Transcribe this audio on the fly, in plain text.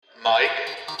Mike,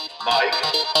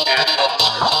 and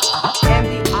Oscar.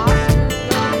 And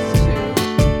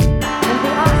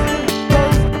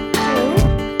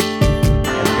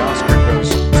the Oscar goes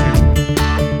to... And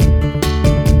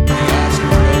the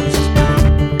Oscar goes to...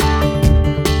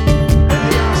 And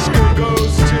the Oscar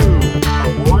goes to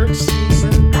award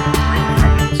season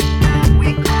recaps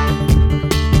week.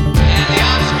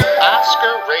 And the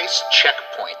Oscar race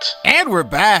checkpoint. And we're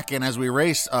back, and as we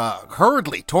race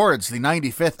hurriedly towards the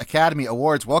 95th Academy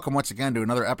Awards, welcome once again to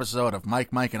another episode of Mike,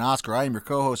 and Oscar. I am your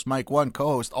co-host, Mike. One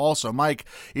co-host also, Mike,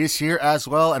 is here as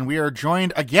well, and we are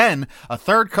joined again, a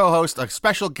third co-host, a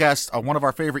special guest on one of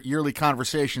our favorite yearly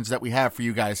conversations that we have for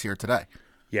you guys here today.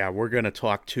 Yeah, we're going to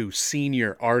talk to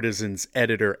senior artisans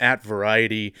editor at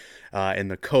Variety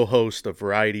and the co-host of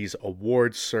Variety's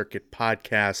Awards Circuit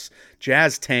podcast,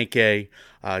 Jazz Tangcay.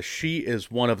 She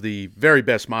is one of the very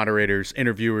best moderators,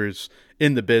 interviewers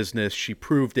in the business. She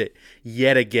proved it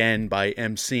yet again by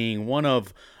emceeing one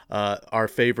of our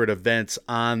favorite events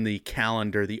on the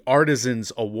calendar, the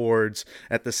Artisans Awards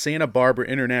at the Santa Barbara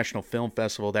International Film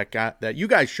Festival that you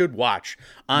guys should watch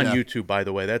on YouTube, by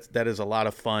the way. That is a lot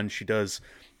of fun. She does,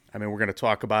 I mean, we're going to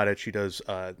talk about it. She does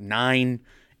 9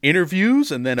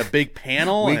 interviews and then a big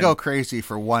panel. We go crazy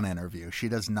for one interview. She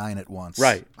does 9 at once.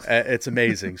 Right. It's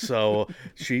amazing. So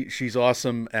she's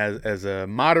awesome as a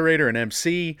moderator and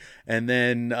MC. And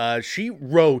then she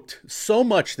wrote so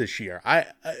much this year.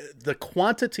 The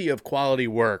quantity of quality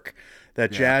work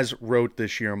that Jazz wrote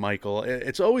this year, Michael,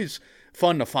 it's always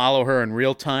fun to follow her in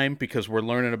real time because we're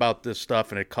learning about this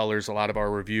stuff and it colors a lot of our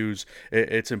reviews.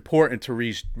 It's important to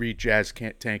read Jazz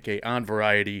Tangcay on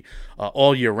Variety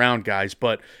all year round, guys.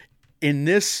 But in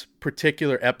this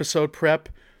particular episode prep,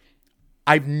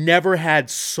 I've never had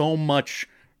so much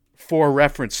for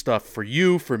reference stuff for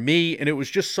you, for me, and it was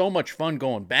just so much fun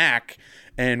going back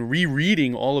and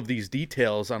rereading all of these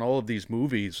details on all of these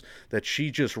movies that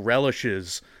she just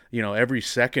relishes, every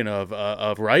second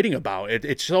of writing about.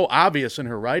 It's so obvious in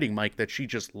her writing, Mike, that she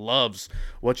just loves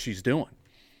what she's doing.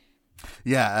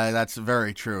 Yeah, that's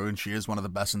very true, and she is one of the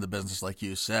best in the business, like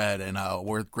you said, and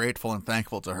we're grateful and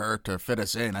thankful to her to fit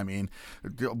us in. I mean,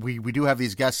 we do have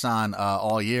these guests on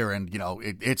all year, and,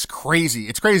 it's crazy.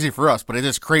 It's crazy for us, but it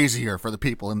is crazier for the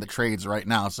people in the trades right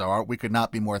now, so we could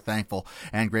not be more thankful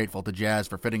and grateful to Jazz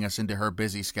for fitting us into her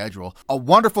busy schedule. A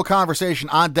wonderful conversation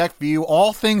on deck for you,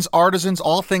 all things artisans,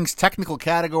 all things technical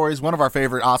categories, one of our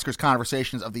favorite Oscars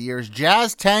conversations of the years,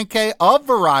 Jazz Tangcay of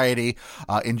Variety.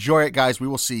 Enjoy it, guys. We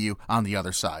will see you on the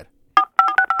other side.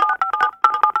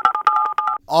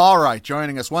 All right,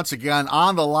 joining us once again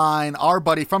on the line, our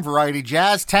buddy from Variety,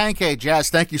 Jazz Tangcay. Jazz,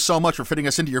 thank you so much for fitting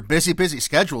us into your busy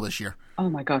schedule this year. Oh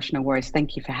my gosh, no worries.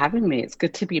 Thank you for having me. It's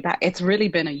good to be back. It's really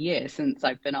been a year since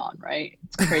I've been on, right?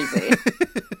 It's crazy.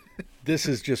 This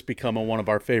has just become one of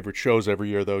our favorite shows every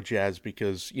year, though, Jazz,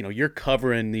 because, you're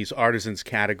covering these artisans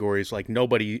categories like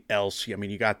nobody else. I mean,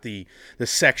 you got the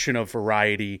section of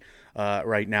Variety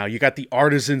right now. You got the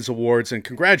Artisans Awards, and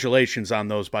congratulations on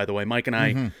those, by the way. Mike and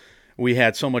I, we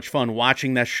had so much fun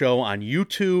watching that show on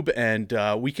YouTube,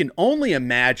 and we can only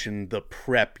imagine the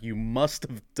prep you must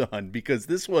have done because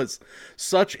this was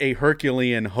such a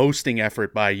Herculean hosting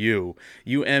effort by you.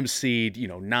 You emceed,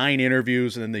 9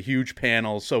 interviews and then the huge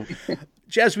panel. So,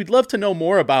 Jazz, we'd love to know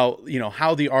more about,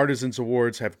 how the Artisans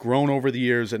Awards have grown over the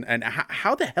years and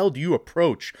how the hell do you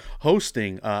approach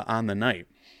hosting on the night?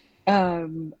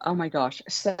 Oh my gosh.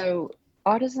 So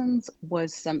Artisans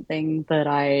was something that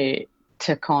I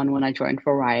took on when I joined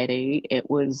Variety. It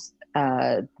was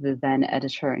the then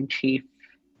editor-in-chief,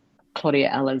 Claudia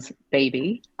Eller's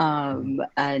baby.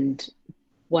 And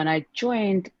when I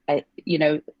joined,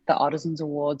 the Artisans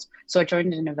Awards, so I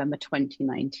joined in November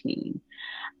 2019.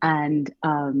 And,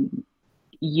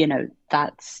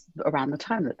 that's around the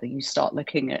time that you start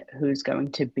looking at who's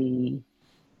going to be,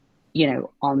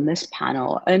 on this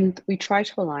panel. And we try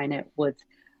to align it with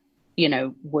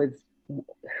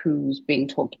who's being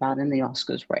talked about in the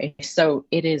Oscars race. So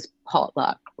it is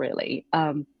potluck, really.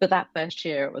 But that first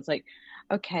year, it was like,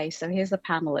 okay, so here's the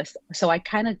panelists. So I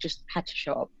kind of just had to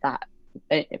show up that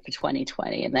for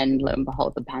 2020, and then lo and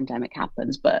behold, the pandemic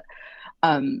happens. But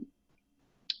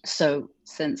so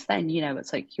since then,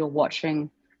 it's like you're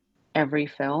watching every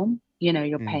film.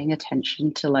 You're paying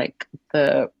attention to like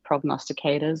the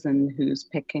prognosticators and who's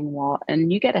picking what,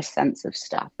 and you get a sense of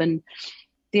stuff. And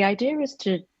the idea is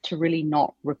to really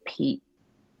not repeat,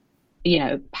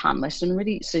 panelists, and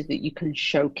really so that you can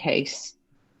showcase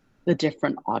the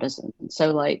different artisans.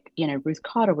 So like, Ruth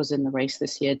Carter was in the race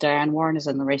this year. Diane Warren is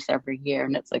in the race every year.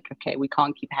 And it's like, okay, we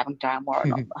can't keep having Diane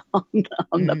Warren on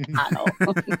the panel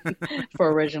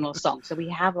for original songs. So we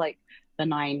have like the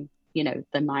 9 the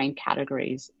 9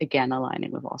 categories again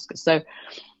aligning with Oscars. So,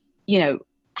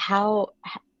 how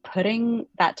putting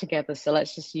that together. So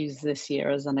let's just use this year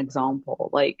as an example.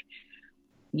 Like,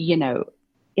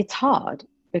 it's hard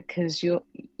because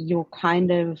you're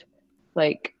kind of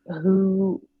like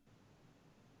who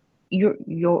you're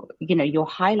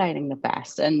highlighting the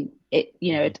best, and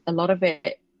a lot of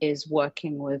it is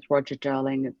working with Roger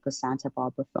Derling at the Santa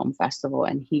Barbara Film Festival,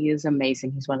 and he is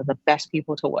amazing. He's one of the best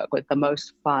people to work with, the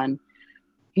most fun.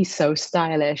 He's so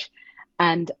stylish,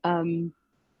 and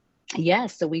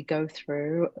so we go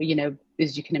through,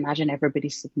 as you can imagine, everybody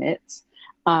submits,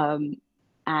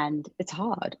 and it's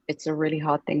hard. It's a really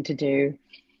hard thing to do.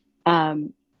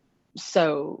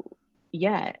 So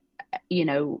yeah,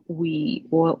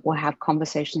 we'll have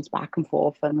conversations back and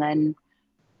forth, and then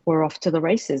we're off to the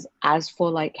races. As for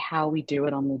like how we do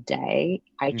it on the day,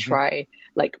 I try,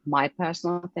 like, my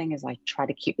personal thing is I try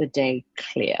to keep the day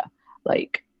clear.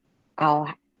 Like,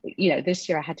 this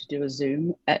year I had to do a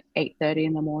Zoom at 8:30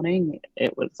 in the morning.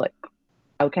 It was like,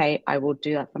 okay, I will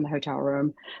do that from the hotel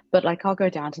room. But like, I'll go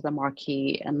down to the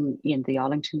Marquee and the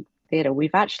Arlington Theater.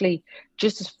 We've actually,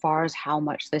 just as far as how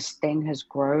much this thing has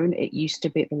grown, it used to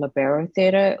be at the Libero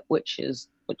Theater, which is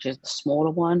the smaller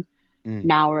one.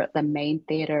 Now we're at the main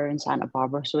theater in Santa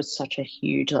Barbara. So it's such a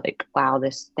huge, like, wow,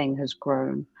 this thing has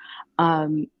grown.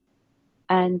 And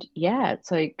yeah,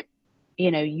 it's like,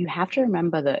 you have to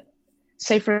remember that,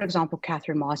 say, for example,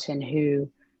 Catherine Martin, who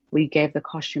we gave the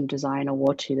costume design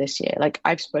award to this year. Like,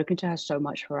 I've spoken to her so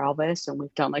much for Elvis, and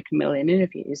we've done like a million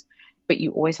interviews, but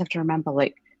you always have to remember,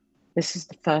 like, this is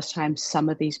the first time some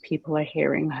of these people are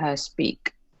hearing her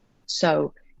speak.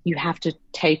 So you have to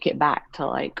take it back to,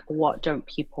 like, what don't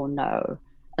people know?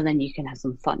 And then you can have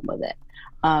some fun with it.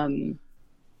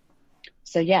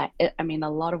 So yeah, a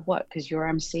lot of work, because you're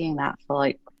emceeing that for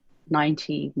like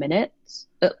 90 minutes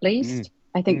at least.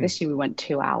 I think this year we went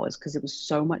 2 hours because it was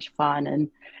so much fun. And,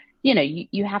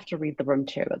 you have to read the room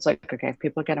too. It's like, okay, if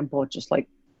people are getting bored, just like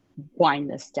wind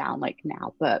this down like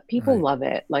now. But people love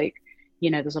it. Like,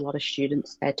 there's a lot of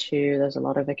students there too. There's a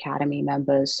lot of Academy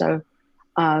members. So,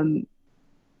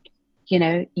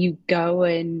 you go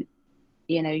and,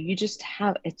 you just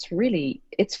have,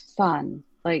 it's fun.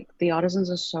 Like, the Artisans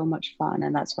are so much fun,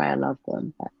 and that's why I love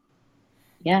them. But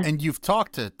yeah. And you've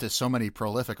talked to so many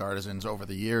prolific artisans over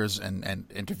the years and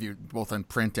interviewed both in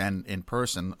print and in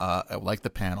person, like the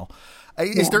panel.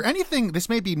 Is there anything, this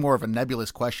may be more of a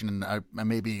nebulous question, and I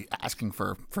may be asking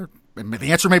for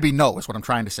the answer may be no, is what I'm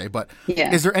trying to say, but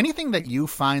is there anything that you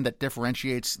find that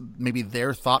differentiates maybe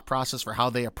their thought process for how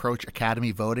they approach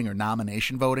Academy voting or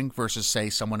nomination voting versus,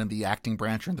 say, someone in the acting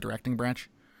branch or in the directing branch?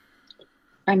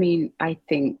 I mean, I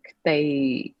think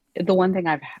the one thing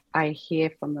I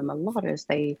hear from them a lot is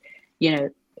they,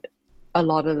 a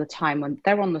lot of the time when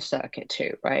they're on the circuit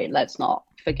too, right? Let's not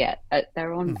forget,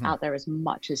 they're out there as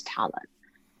much as talent.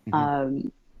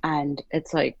 And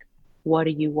it's like, what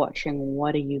are you watching?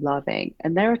 What are you loving?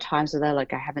 And there are times where they're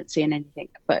like, I haven't seen anything,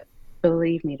 but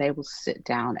believe me, they will sit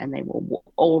down and they will,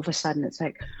 all of a sudden it's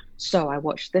like, so I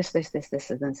watched this, and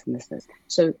this.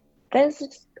 So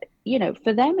there's,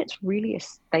 for them, it's really,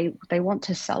 they want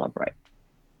to celebrate.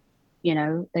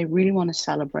 They really want to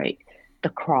celebrate the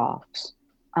crafts.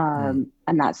 And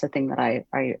that's the thing that I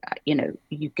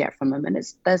you get from them. And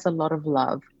there's a lot of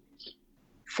love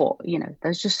for,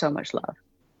 there's just so much love,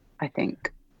 I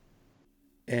think.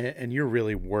 And you're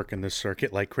really working the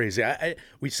circuit like crazy.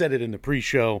 We said it in the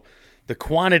pre-show. The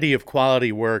quantity of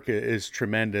quality work is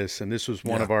tremendous, and this was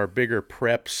one of our bigger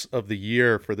preps of the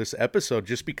year for this episode,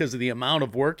 just because of the amount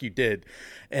of work you did.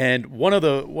 And one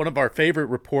of our favorite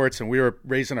reports, and we were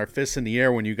raising our fists in the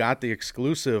air when you got the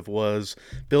exclusive, was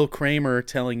Bill Kramer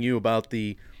telling you about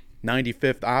the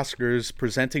 95th Oscars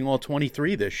presenting all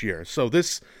 23 this year. So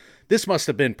this must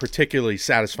have been particularly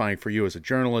satisfying for you as a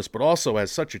journalist, but also as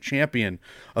such a champion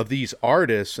of these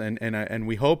artists. And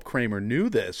we hope Kramer knew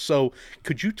this. So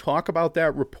could you talk about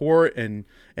that report and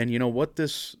what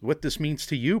this means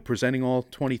to you, presenting all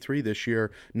 23 this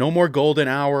year? No more golden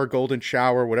hour, golden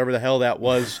shower, whatever the hell that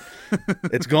was.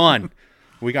 It's gone.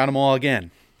 We got them all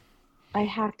again. I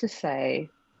have to say,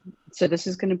 so this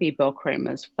is going to be Bill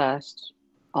Kramer's first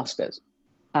Oscars.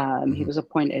 He was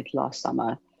appointed last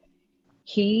summer.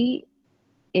 He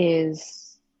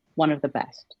is one of the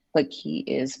best. Like, he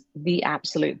is the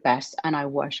absolute best, and I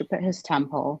worship at his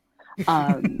temple.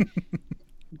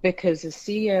 Because as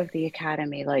CEO of the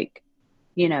Academy, like,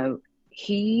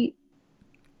 he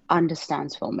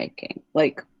understands filmmaking.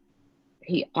 Like,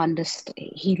 he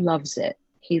loves it.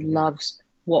 He loves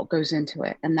what goes into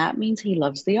it, and that means he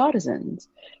loves the artisans.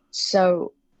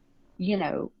 So,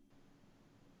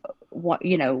 what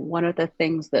one of the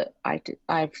things that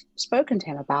I've spoken to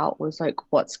him about was like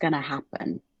what's going to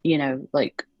happen.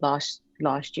 Like last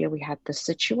year we had this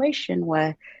situation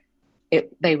where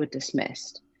they were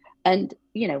dismissed, and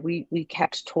we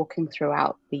kept talking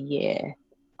throughout the year.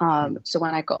 So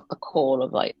when I got the call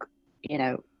of like,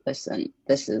 listen,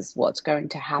 this is what's going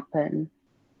to happen.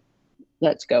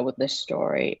 Let's go with this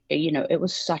story. It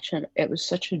was such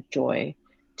a joy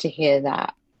to hear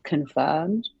that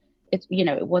confirmed. It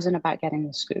wasn't about getting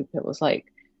the scoop. It was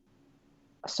like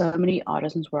so many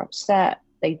artisans were upset.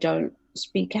 They don't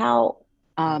speak out,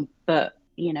 but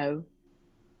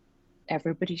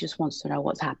everybody just wants to know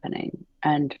what's happening.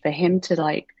 And for him to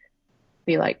like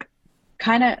be like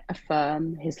kind of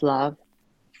affirm his love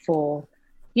for,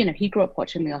 he grew up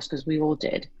watching the Oscars. We all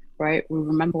did, right? We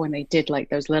remember when they did like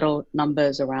those little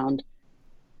numbers around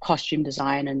costume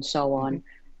design and so on.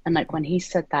 And like when he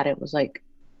said that, it was like,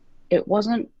 it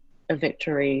wasn't a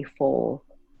victory for,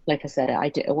 like I said,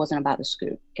 it wasn't about the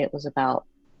scoop. It was about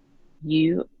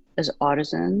you as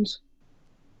artisans,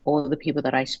 all the people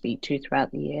that I speak to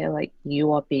throughout the year, like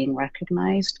you are being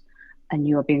recognized and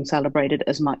you are being celebrated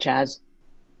as much as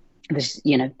this,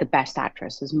 the best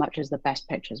actress, as much as the best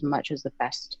picture, as much as the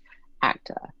best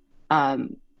actor.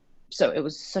 So it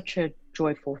was such a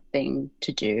joyful thing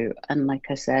to do. And like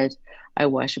I said, I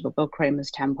worship at Bill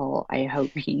Kramer's temple. I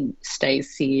hope he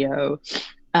stays CEO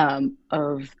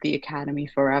of the Academy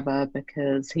forever,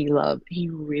 because he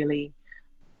really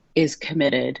is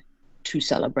committed to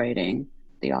celebrating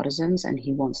the artisans, and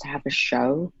he wants to have a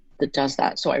show that does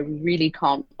that. So I really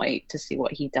can't wait to see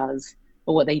what he does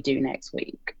or what they do next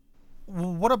week.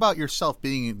 What about yourself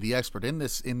being the expert in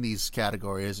these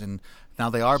categories? And now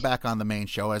they are back on the main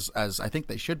show, as I think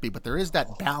they should be, but there is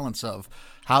that balance of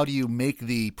how do you make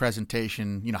the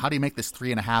presentation, how do you make this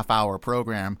 3.5 hour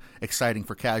program exciting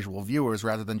for casual viewers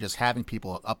rather than just having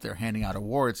people up there handing out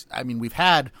awards? I mean,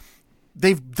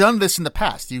 they've done this in the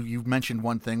past. You mentioned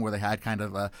one thing where they had kind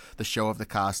of the show of the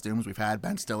costumes. We've had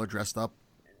Ben Stiller dressed up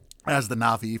as the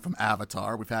Na'vi from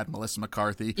Avatar. We've had Melissa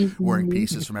McCarthy wearing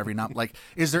pieces from every Na'vi. Like,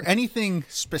 is there anything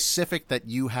specific that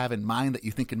you have in mind that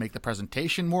you think can make the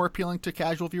presentation more appealing to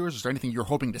casual viewers? Is there anything you're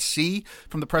hoping to see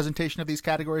from the presentation of these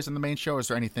categories in the main show? Is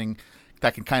there anything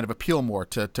that can kind of appeal more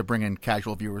to bring in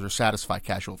casual viewers or satisfy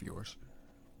casual viewers?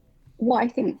 Well, I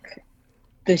think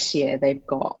this year they've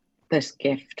got this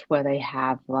gift where they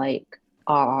have like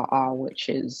RRR, which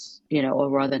is, or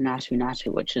rather Naatu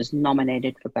Naatu, which is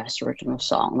nominated for Best Original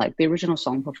Song. Like the original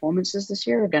song performances this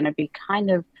year are going to be kind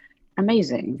of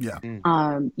amazing.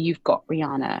 Yeah. You've got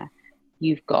Rihanna,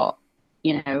 you've got,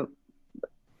 the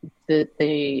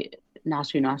Naatu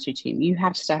Naatu team. You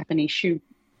have Stephanie Shu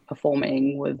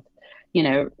performing with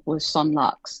Son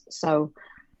Lux. So,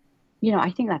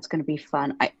 I think that's going to be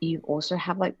fun. You also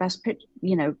have like Best Picture,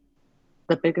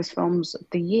 the biggest films of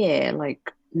the year,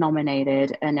 like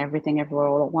nominated, and Everything Everywhere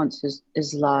All at Once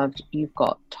is loved. You've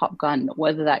got Top Gun.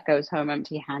 Whether that goes home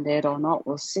empty-handed or not,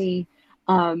 we'll see.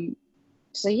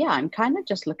 So yeah, I'm kind of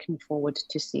just looking forward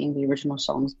to seeing the original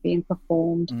songs being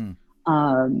performed,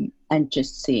 and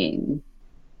just seeing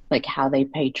like how they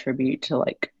pay tribute to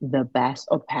like the best,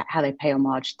 or how they pay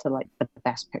homage to like the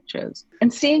best pictures,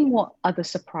 and seeing what other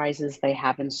surprises they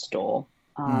have in store,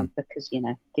 because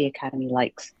the Academy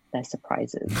likes their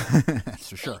surprises. That's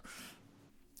for sure.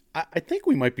 I think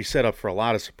we might be set up for a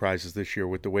lot of surprises this year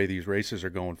with the way these races are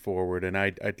going forward, and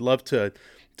I'd love to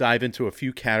dive into a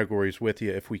few categories with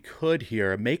you if we could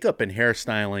here. Makeup and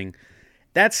hairstyling,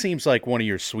 that seems like one of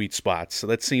your sweet spots. So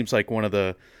that seems like one of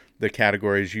the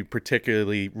categories you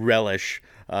particularly relish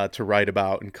to write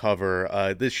about and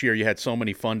cover. This year you had so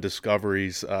many fun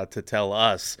discoveries to tell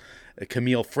us.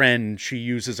 Camille Friend, she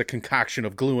uses a concoction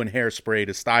of glue and hairspray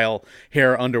to style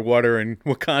hair underwater in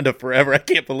Wakanda Forever. I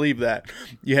can't believe that.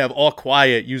 You have All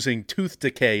Quiet using tooth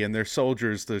decay in their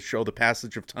soldiers to show the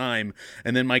passage of time.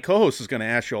 And then my co-host is going to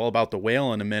ask you all about the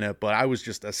whale in a minute, but I was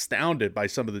just astounded by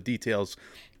some of the details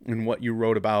in what you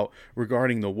wrote about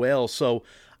regarding the whale. So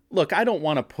look, I don't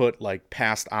want to put like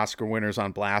past Oscar winners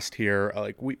on blast here.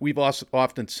 Like we've also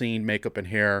often seen makeup and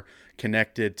hair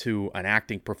connected to an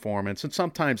acting performance, and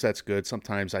sometimes that's good.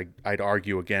 Sometimes I'd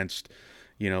argue against,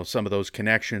 some of those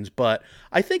connections. But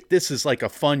I think this is like a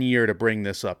fun year to bring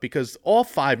this up because all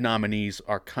 5 nominees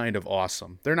are kind of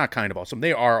awesome. They're not kind of awesome.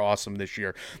 They are awesome this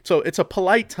year. So it's a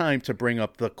polite time to bring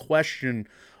up the question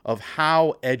of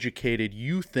how educated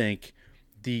you think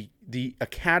the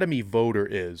Academy voter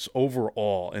is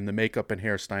overall in the makeup and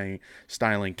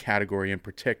hairstyling category in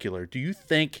particular. Do you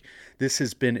think this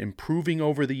has been improving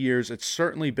over the years? It's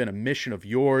certainly been a mission of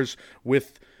yours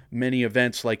with many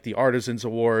events like the Artisans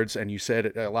Awards, and you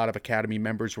said a lot of Academy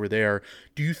members were there.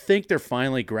 Do you think they're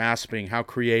finally grasping how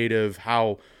creative,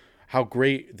 how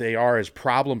great they are as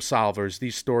problem solvers,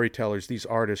 these storytellers, these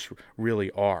artists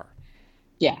really are?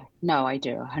 Yeah, no, I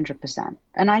do 100%.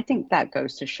 And I think that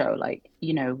goes to show, like,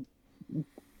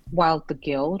 while the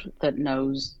guild that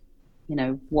knows,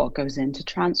 what goes into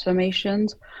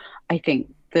transformations, I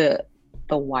think the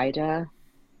wider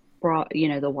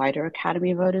the wider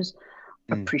Academy voters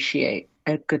appreciate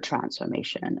a good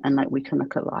transformation. And like we can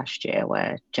look at last year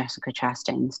where Jessica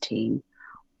Chastain's team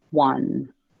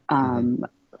won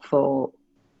for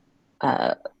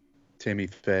Tammy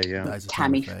Faye, yeah. The Eyes of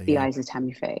Tammy, Faye, the yeah. Eyes of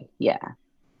Tammy Faye, yeah.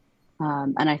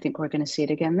 And I think we're going to see it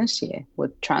again this year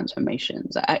with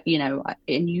transformations. And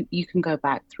you can go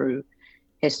back through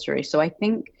history. So I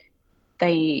think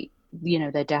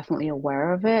they're definitely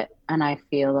aware of it. And I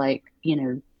feel like,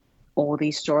 all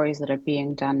these stories that are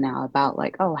being done now about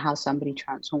like, oh, how somebody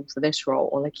transformed for this role,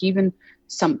 or like even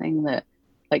something that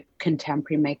like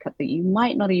contemporary makeup that you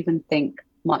might not even think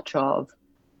much of,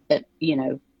 that,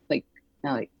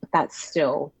 like that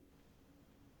still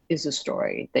is a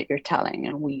story that you're telling,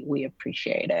 and we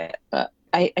appreciate it. But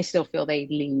I still feel they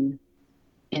lean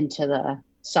into the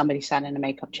somebody sat in a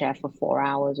makeup chair for 4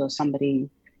 hours, or somebody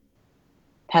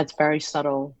has very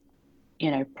subtle,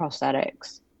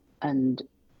 prosthetics, and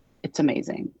it's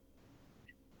amazing.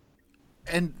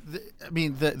 And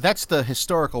that's the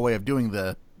historical way of doing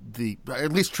the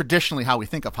at least traditionally how we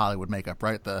think of Hollywood makeup,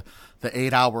 right? The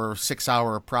 8-hour,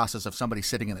 6-hour process of somebody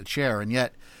sitting in a chair, and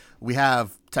yet we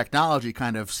have technology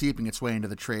kind of seeping its way into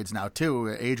the trades now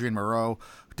too. Adrian Moreau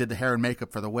did the hair and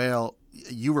makeup for The Whale.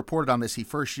 You reported on this. He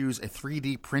first used a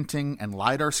 3D printing and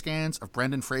LiDAR scans of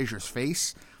Brendan Fraser's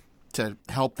face to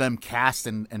help them cast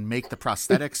and make the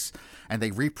prosthetics, and they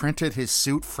reprinted his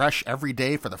suit fresh every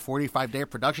day for the 45-day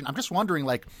production. I'm just wondering,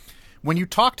 like, when you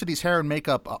talk to these hair and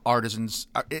makeup artisans,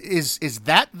 is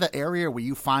that the area where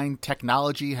you find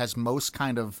technology has most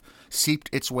kind of seeped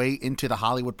its way into the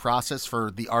Hollywood process for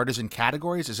the artisan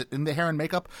categories? Is it in the hair and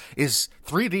makeup? Is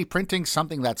 3D printing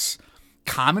something that's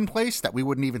commonplace that we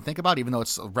wouldn't even think about, even though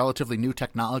it's a relatively new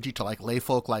technology to like lay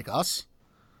folk like us?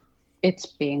 It's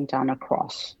being done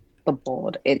across the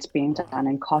board. It's being done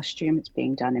in costume, it's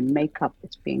being done in makeup,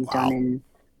 it's being done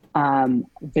in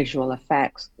visual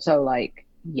effects. So like,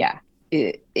 yeah,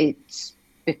 it's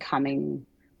becoming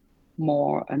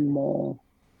more and more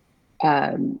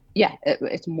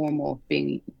it's more and more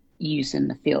being used in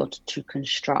the field to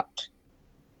construct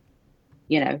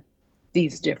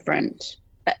these different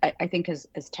I think as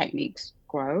techniques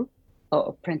grow,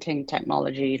 or printing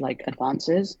technology like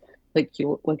advances, like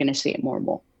we're going to see it more and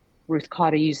more. Ruth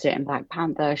Carter used it in Black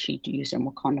Panther. She used it in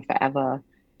Wakanda Forever.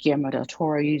 Guillermo del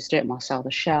Toro used it. Marcel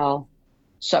the Shell.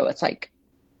 So it's like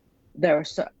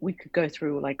we could go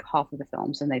through like half of the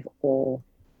films and they've all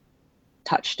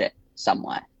touched it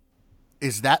somewhere.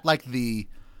 Is that like the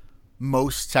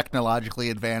most technologically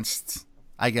advanced,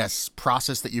 I guess,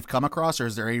 process that you've come across, or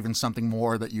is there even something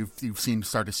more that you've seen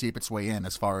start to seep its way in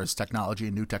as far as technology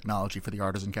and new technology for the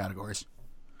artisan categories?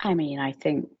 I mean, I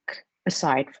think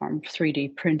aside from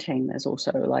 3D printing, there's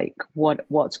also like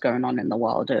what's going on in the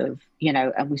world of,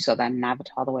 and we saw that in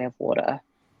Avatar: The Way of Water,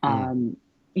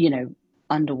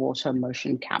 underwater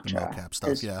motion capture. The mocap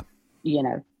stuff,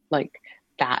 yeah. Like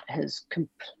that has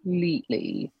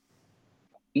completely,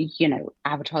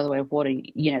 Avatar: The Way of Water,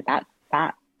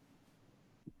 that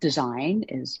design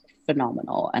is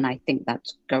phenomenal. And I think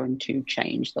that's going to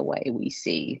change the way we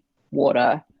see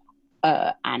water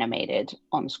animated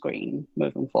on screen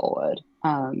moving forward.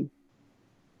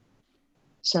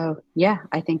 So yeah,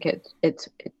 I think it's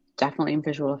definitely in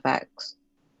visual effects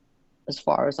as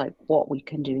far as like what we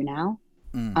can do now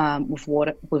with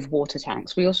water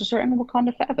tanks. We also saw it in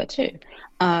Wakanda Forever too.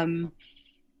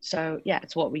 So yeah,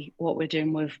 it's what we're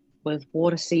doing with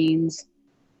water scenes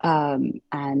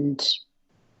and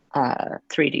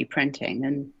 3D printing,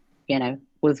 and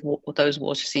with those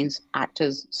water scenes,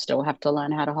 actors still have to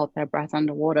learn how to hold their breath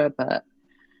underwater, but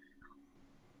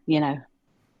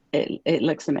it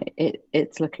looks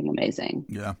it's looking amazing.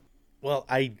 Yeah. Well,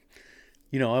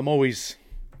 I'm always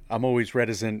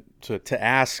reticent to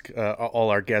ask all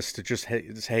our guests to just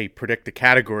hey predict the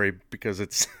category, because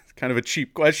it's kind of a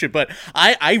cheap question. But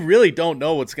I really don't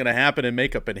know what's going to happen in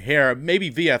makeup and hair. Maybe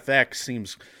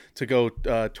VFX to go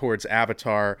towards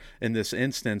Avatar in this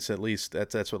instance. At least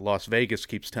that's what Las Vegas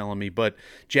keeps telling me. But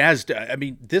Jazz, I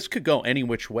mean, this could go any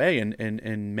which way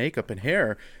in makeup and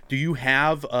hair. Do you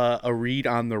have a read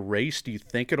on the race? Do you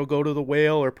think it'll go to the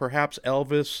Whale or perhaps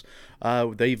Elvis?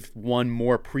 They've won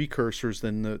more precursors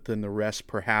than the rest,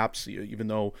 perhaps. Even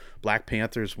though Black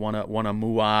Panthers won a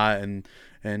Mua,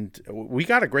 and we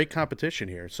got a great competition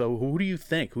here. So who do you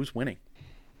think? Who's winning?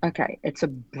 Okay, it's a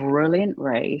brilliant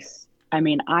race. I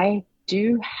mean, I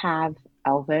do have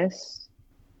Elvis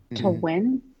to Mhm.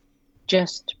 win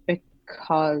just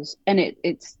because, and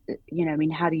it's, I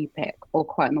mean, how do you pick? All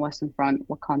Quiet on the Western Front,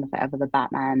 Wakanda Forever, The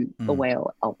Batman, The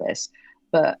Whale, Elvis.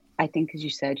 But I think, as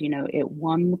you said, it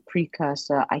won the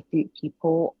precursor. I think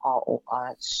people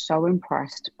are so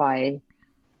impressed by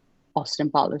Austin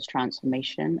Butler's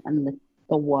transformation and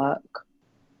the work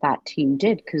that team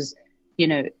did. Because,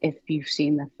 if you've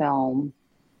seen the film,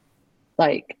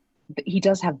 like he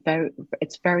does have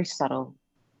it's very subtle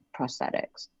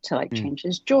prosthetics to like change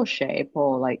his jaw shape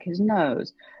or like his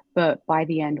nose. But by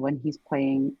the end, when he's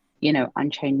playing,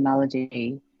 Unchained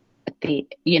Melody,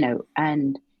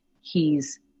 and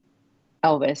he's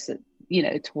Elvis,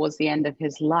 towards the end of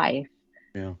his life,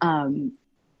 Yeah.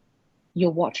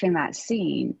 you're watching that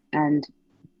scene and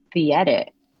the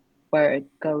edit where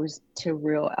it goes to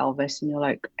real Elvis, and you're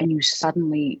like, and you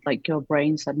suddenly, like, your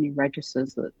brain suddenly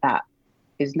registers that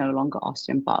is no longer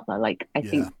Austin Butler. Like, I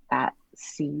think that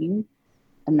scene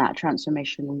and that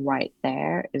transformation right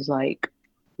there is like,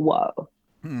 whoa.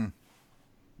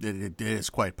 It is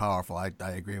quite powerful. I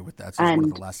agree with that. It's one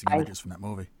of the lasting images from that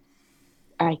movie.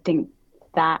 I think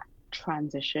that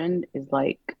transition is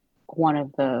like one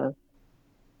of the.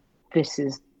 This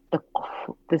is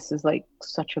like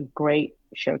such a great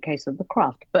showcase of the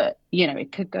craft. But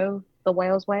it could go the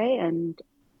Whale's way and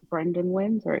Brendan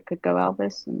wins, or it could go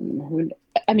Elvis. And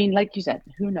I mean, like you said,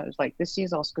 who knows? Like, this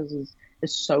year's Oscars is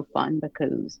so fun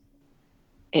because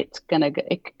it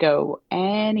could go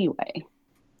anyway.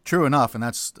 True enough, and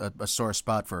that's a sore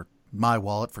spot for my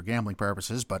wallet for gambling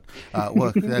purposes, but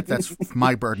well, that's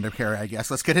my burden to carry, I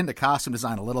guess. Let's get into costume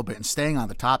design a little bit, and staying on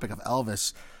the topic of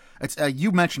Elvis. It's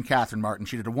you mentioned Catherine Martin.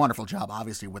 She did a wonderful job,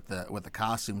 obviously, with the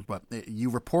costumes, but you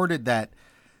reported that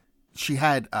she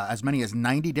had as many as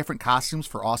 90 different costumes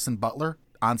for Austin Butler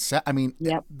on set. I mean,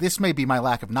 This may be my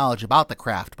lack of knowledge about the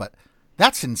craft, but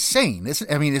that's insane.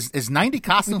 Is 90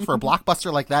 costumes for a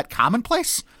blockbuster like that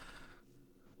commonplace?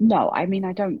 No, I mean,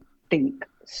 I don't think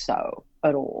so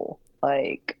at all.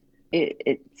 Like,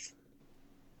 it's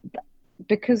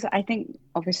because I think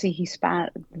obviously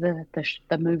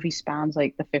the movie spans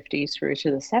like the 50s through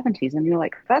to the 70s, and you're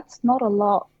like, that's not a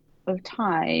lot of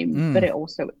time, but it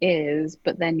also is.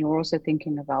 But then you're also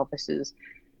thinking of Elvis's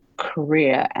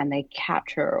career, and they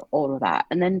capture all of that.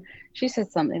 And then she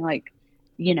said something like,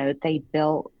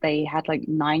 they had like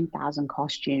 9,000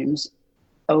 costumes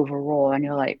overall, and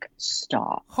you're like,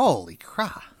 stop. Holy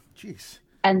crap. Jeez.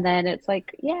 And then it's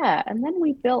like, and then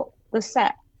we built the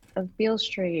set of Beale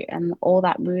Street and all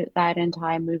that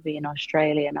entire movie in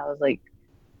Australia, and I was like,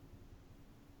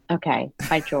 okay,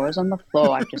 my jaw is on the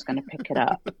floor. I'm just going to pick it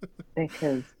up,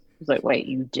 because I was like, wait,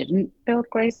 you didn't build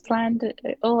Graceland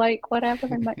or like whatever?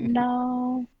 And I'm like,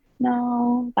 no,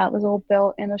 that was all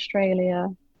built in Australia.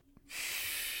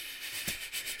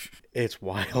 It's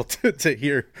wild to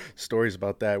hear stories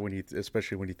about that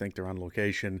especially when you think they're on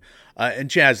location. And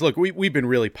Jazz, look, we've been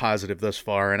really positive thus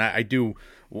far, and I do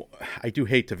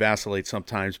hate to vacillate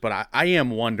sometimes, but I am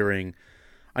wondering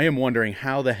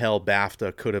how the hell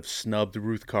BAFTA could have snubbed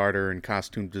Ruth Carter in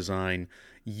costume design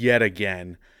yet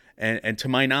again. And to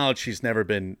my knowledge, she's never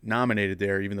been nominated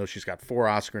there, even though she's got 4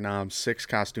 Oscar noms, 6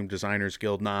 Costume Designers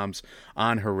Guild noms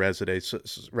on her resume.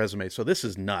 So this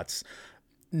is nuts.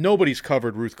 Nobody's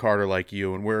covered Ruth Carter like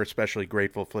you, and we're especially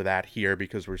grateful for that here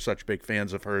because we're such big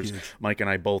fans of hers. Huge. Mike and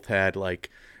I both had like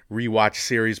rewatch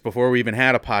series before we even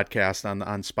had a podcast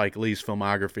on Spike Lee's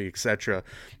filmography, etc.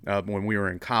 When we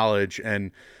were in college,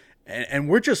 and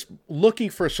we're just looking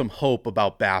for some hope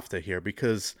about BAFTA here,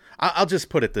 because I'll just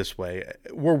put it this way.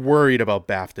 We're worried about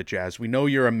BAFTA, Jazz. We know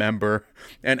you're a member,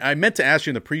 and I meant to ask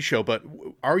you in the pre-show, but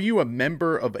are you a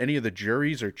member of any of the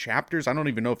juries or chapters? I don't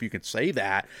even know if you can say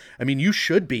that. I mean, you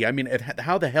should be. I mean,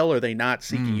 how the hell are they not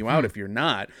seeking you out if you're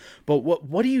not? But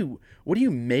what do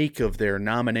you make of their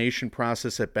nomination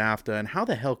process at BAFTA, and how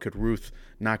the hell could Ruth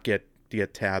not get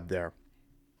tabbed there?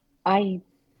 I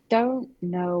don't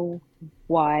know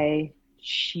why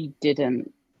she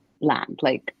didn't land.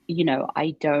 Like, I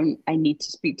need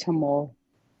to speak to more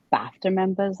BAFTA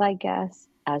members, I guess,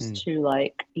 as to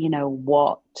like,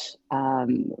 what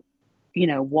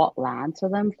lands to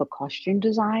them for costume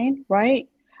design, right?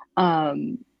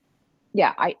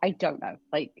 yeah, I don't know.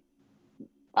 Like,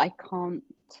 I can't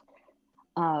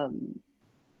um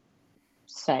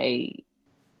say,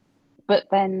 but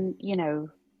then,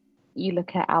 you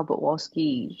look at Albert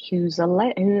Wolski, who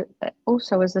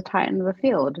also is the Titan of the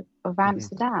Field of Hmm.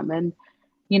 Amsterdam, and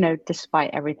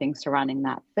despite everything surrounding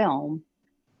that film,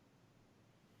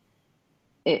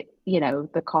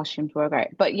 the costumes were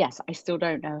great. But yes, I still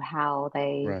don't know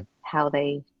Right. how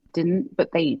they didn't,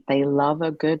 but they love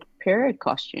a good period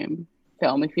costume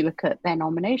film. If you look at their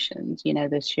nominations,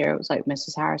 this year it was like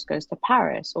Mrs. Harris Goes to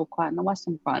Paris, All Quiet on the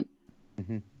Western Front,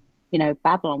 Hmm.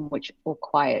 Babylon, which All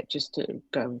Quiet, just to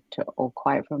go to All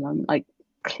Quiet from them, like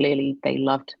clearly they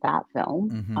loved that film.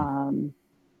 Hmm.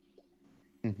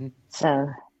 Hmm. So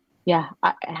yeah,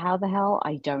 how the hell,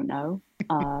 I don't know.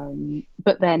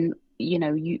 But then,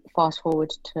 you fast forward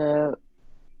to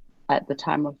at the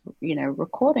time of,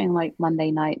 recording, like Monday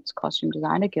night's Costume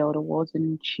Designer Guild Awards,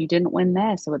 and she didn't win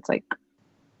there. So it's like,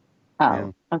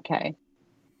 Yeah. oh, okay.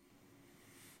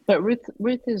 But Ruth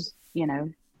is,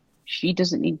 she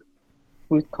doesn't need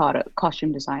Ruth Carter,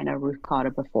 costume designer Ruth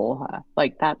Carter before her.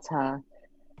 Like that's her,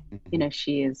 Hmm.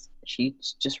 she's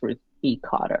just Ruth B.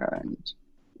 Carter, and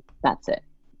that's it.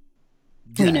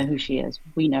 We know Yeah, who she is.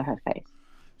 We know her face.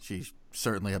 she's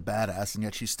certainly a badass, and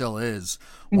yet she still is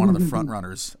one of the front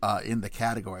runners in the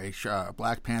category.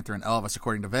 Black Panther and Elvis,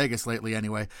 according to Vegas lately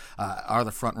anyway, are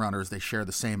the front runners. They share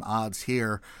the same odds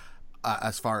here.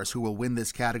 As far as who will win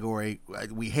this category,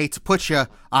 we hate to put you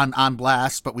on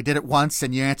blast, but we did it once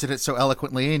and you answered it so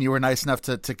eloquently and you were nice enough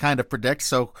to kind of predict.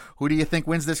 So who do you think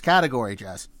wins this category,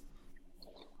 Jess?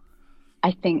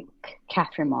 I think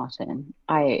Catherine Martin.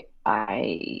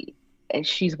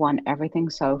 She's won everything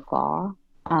so far.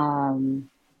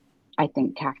 I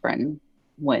think Catherine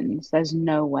wins. There's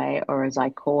no way, or as I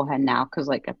call her now, because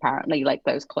like apparently like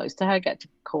those close to her get to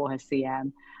call her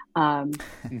CM. Um,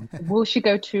 will she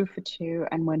go 2 for 2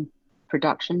 and win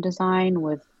production design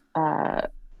with her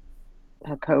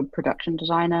co-production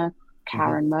designer Hmm.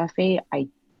 Karen Murphy? I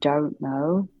don't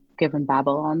know, given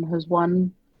Babylon has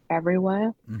won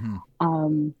everywhere. Mm-hmm.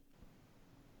 Um,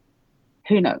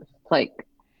 who knows? Like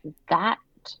that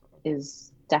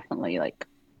is definitely like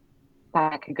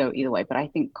that could go either way, but I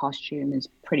think costume is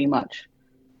pretty much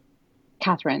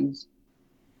Catherine's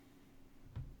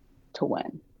to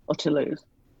win or to lose.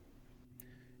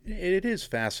 It is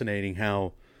fascinating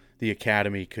how the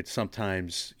Academy could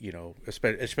sometimes,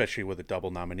 especially with a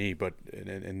double nominee, but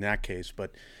in that case,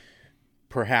 but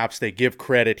perhaps they give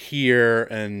credit here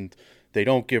and they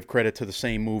don't give credit to the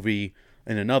same movie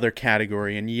in another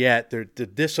category, and yet the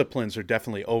disciplines are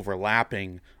definitely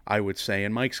overlapping, I would say.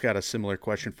 And Mike's got a similar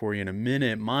question for you in a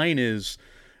minute. Mine is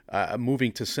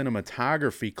moving to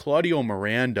cinematography, Claudio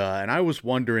Miranda, and I was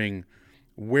wondering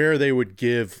where they would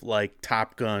give like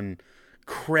Top Gun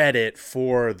credit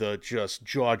for the just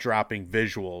jaw-dropping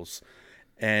visuals.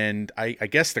 And I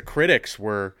guess the critics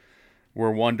were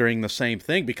wondering the same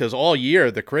thing because all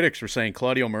year the critics were saying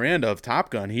Claudio Miranda of Top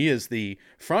Gun, he is the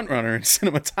front runner in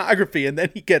cinematography, and then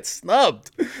he gets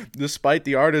snubbed despite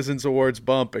the Artisans Awards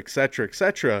bump, etc.,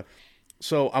 etc.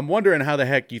 So I'm wondering how the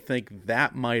heck you think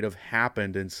that might have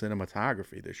happened in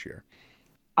cinematography this year.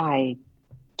 I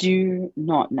do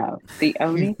not know. The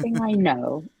only thing I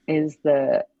know is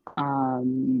that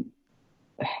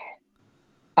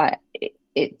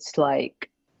it's like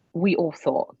we all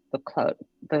thought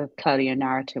the Claudio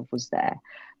narrative was there.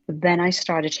 But then I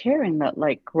started hearing that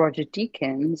like Roger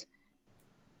Deakins,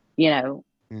 you know,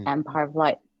 Mm. Empire of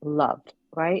Light loved,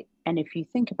 right? And if you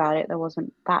think about it, there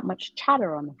wasn't that much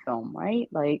chatter on the film, right?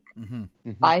 Like Mm-hmm.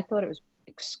 Mm-hmm. I thought it was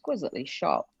exquisitely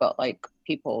shot, but like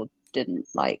people didn't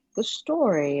like the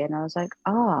story. And I was like,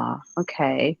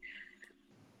 okay.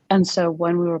 And so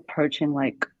when we were approaching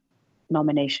like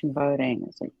nomination voting,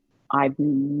 it's like, I'm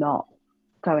not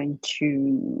going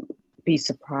to be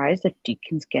surprised if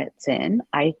Deakins gets in.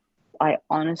 I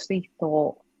honestly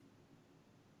thought,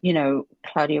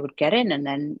 Claudia would get in, and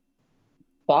then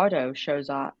Bardo shows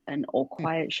up and All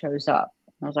Quiet shows up.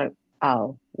 I was like,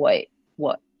 oh wait,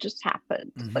 what just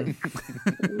happened? Like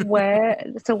Mm-hmm.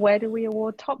 where do we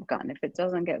award Top Gun if it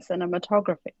doesn't get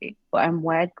cinematography? And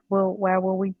where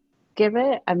will we give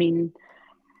it? I mean,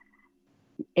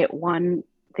 it won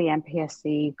the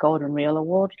NPSC Golden Reel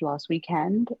Award last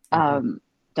weekend. Mm-hmm.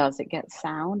 Does it get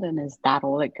sound, and is that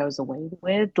all it goes away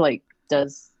with? Like,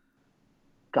 does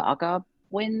Gaga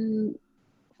win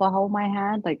for Hold My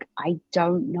Hand? Like, I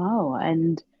don't know.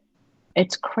 And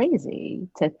it's crazy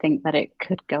to think that it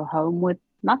could go home with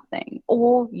nothing.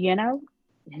 Or,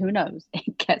 who knows?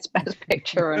 It gets Best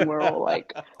Picture and we're all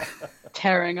like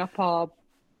tearing up our,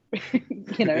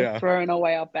 Yeah. throwing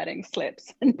away our betting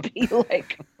slips and be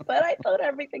like, But I thought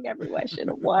Everything Everywhere should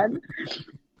have won.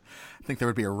 I think there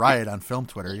would be a riot on film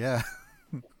Twitter. Yeah.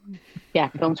 Yeah,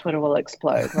 film Twitter will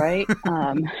explode, right?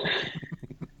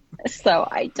 So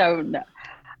I don't know.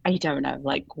 I don't know.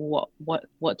 Like,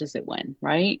 what does it win,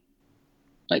 right?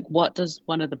 Like, what does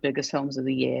one of the biggest films of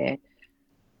the year,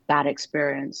 that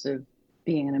experience of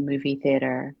being in a movie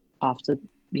theater after,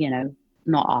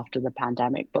 not after the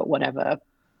pandemic, but whatever,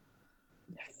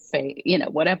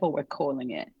 whatever we're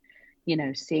calling it,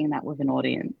 seeing that with an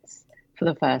audience for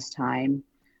the first time.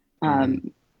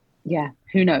 Yeah,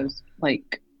 who knows?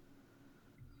 Like,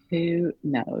 who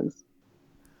knows?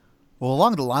 Well,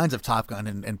 along the lines of Top Gun,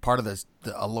 and part of the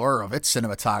allure of its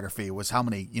cinematography was how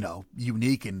many,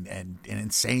 unique and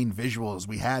insane visuals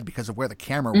we had because of where the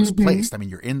camera was placed. I mean,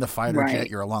 you're in the fighter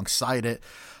jet, you're alongside it.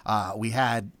 We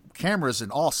had cameras in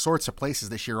all sorts of places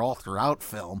this year, all throughout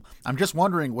film. I'm just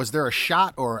wondering, was there a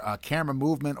shot or a camera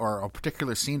movement or a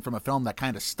particular scene from a film that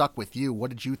kind of stuck with you? What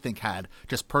did you think had,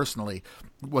 just personally,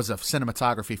 was a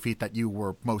cinematography feat that you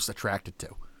were most attracted to?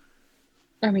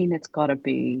 I mean, it's got to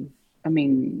be. I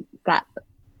mean, that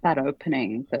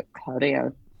opening that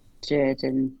Claudio did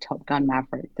in Top Gun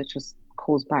Maverick that just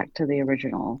calls back to the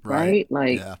original, right?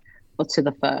 Like, yeah. Or to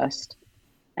the first.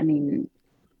 I mean,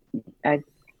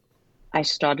 I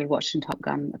started watching Top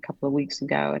Gun a couple of weeks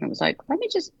ago, and it was like, let me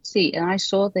just see. And I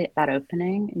saw that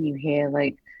opening, and you hear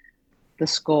like the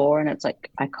score, and it's like,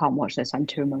 I can't watch this. I'm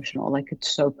too emotional. Like, it's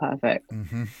so perfect.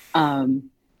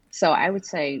 So I would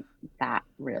say that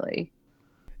really.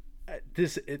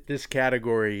 This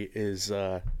category is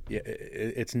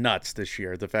it's nuts this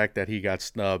year. The fact that he got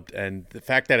snubbed and the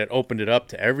fact that it opened it up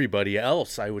to everybody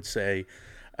else, I would say,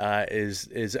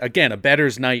 is again a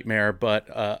bettor's nightmare, but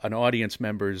an audience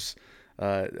member's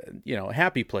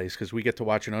happy place because we get to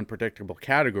watch an unpredictable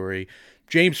category.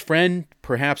 James Friend,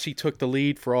 perhaps he took the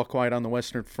lead for All Quiet on the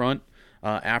Western Front.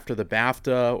 After the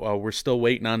BAFTA, we're still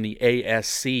waiting on the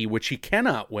ASC, which he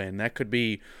cannot win. That could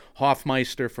be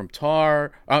Hoffmeister from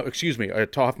Tar.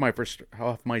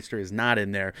 Hoffmeister is not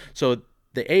in there. So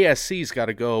the ASC's got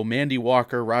to go Mandy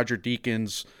Walker, Roger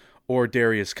Deakins, or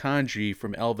Darius Kanji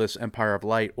from Elvis, Empire of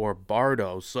Light, or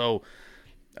Bardo. So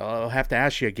I'll have to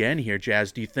ask you again here,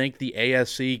 Jazz. Do you think the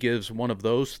ASC gives one of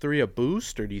those three a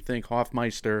boost, or do you think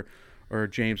Hoffmeister or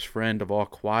James Friend of All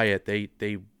Quiet,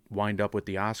 they wind up with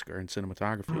the Oscar in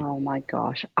cinematography? Oh my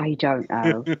gosh, I don't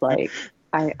know. Like,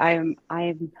 I'm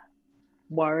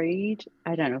worried.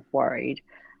 I don't know if worried.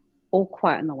 All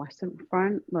Quiet on the Western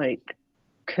Front, like,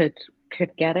 could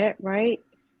get it right,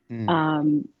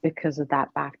 because of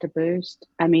that BAFTA boost.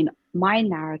 I mean, my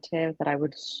narrative that I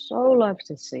would so love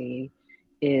to see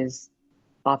is,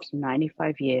 after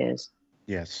 95 years,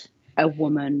 Yes, a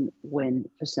woman win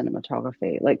for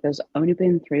cinematography. Like, there's only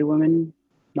been 3 women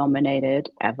nominated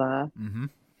ever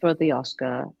for the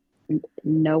Oscar.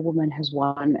 No woman has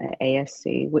won at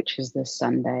ASC, which is this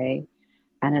Sunday,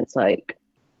 and it's like,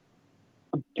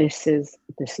 this is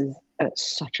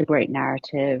such a great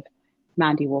narrative.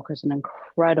 Mandy Walker's an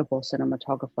incredible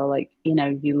cinematographer. Like,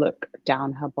 you look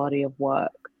down her body of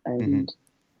work and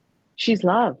she's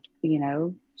loved,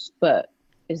 but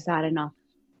is that enough?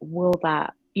 Will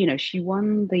that, she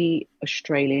won the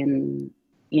Australian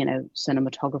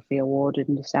cinematography award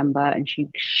in December, and she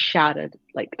shattered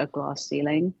like a glass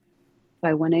ceiling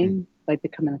by winning, by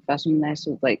becoming the first one there.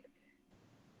 So like,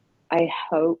 I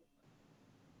hope,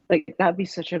 like, that'd be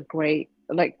such a great,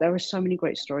 like, there were so many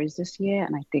great stories this year,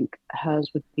 and I think hers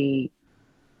would be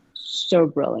so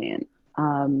brilliant.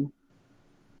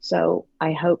 So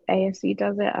I hope ASC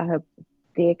does it. I hope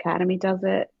the Academy does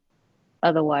it.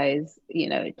 Otherwise,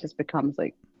 it just becomes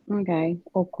like, okay,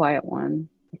 All Quiet won,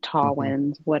 Tar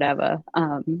wins, whatever.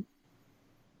 And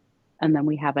then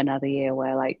we have another year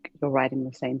where, like, you're writing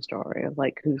the same story of,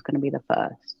 like, who's going to be the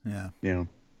first. yeah.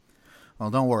 Well,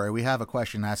 don't worry. We have a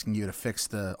question asking you to fix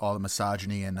all the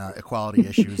misogyny and equality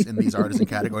issues in these artisan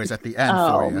categories at the end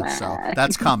for you. Man. So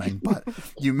that's coming. But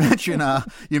you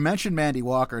mentioned Mandy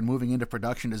Walker and moving into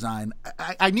production design.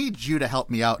 I need you to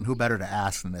help me out, and who better to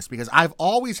ask than this? Because I've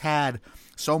always had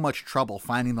so much trouble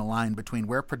finding the line between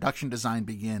where production design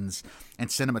begins and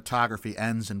cinematography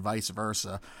ends, and vice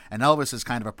versa. And Elvis is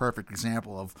kind of a perfect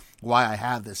example of why I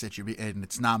have this issue, and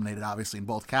it's nominated obviously in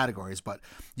both categories. But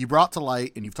you brought to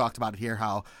light, and you've talked about it here,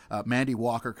 how Mandy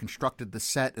Walker constructed the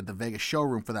set at the Vegas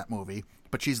showroom for that movie,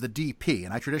 but she's the DP.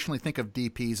 And I traditionally think of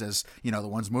DPs as, the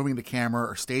ones moving the camera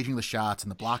or staging the shots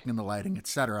and the blocking and the lighting,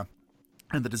 etc.,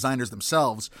 and the designers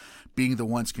themselves being the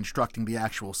ones constructing the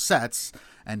actual sets.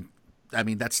 And I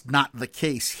mean, that's not the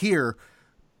case here.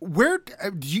 Where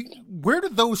do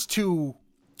those two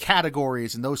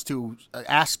categories and those two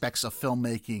aspects of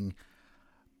filmmaking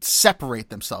separate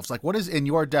themselves? Like, what is in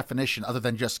your definition, other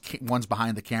than just one's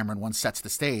behind the camera and one sets the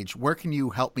stage? Where can you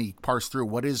help me parse through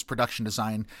what is production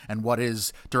design and what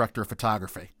is director of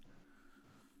photography?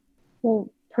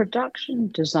 Well,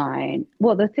 production design,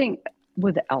 well, the thing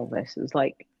with Elvis is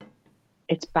like,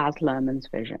 it's Baz Luhrmann's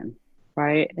vision,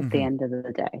 right? At the end of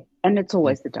the day. And it's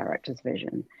always the director's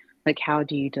vision. Like, how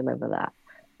do you deliver that?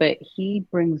 But he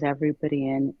brings everybody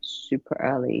in super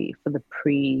early for the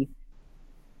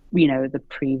the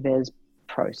previs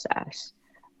process.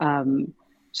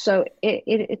 So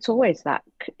it's always that,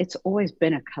 it's always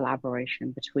been a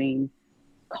collaboration between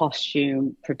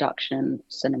costume, production,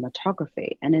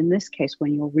 cinematography. And in this case,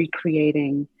 when you're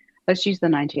recreating, let's use the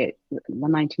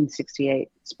 1968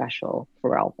 special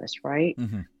for Elvis, right?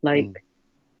 Like,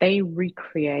 they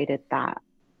recreated that.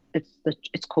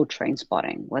 It's called Train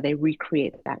Spotting, where they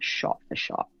recreate that shot for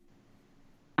shot.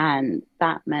 And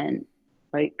that meant,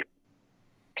 like,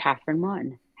 Catherine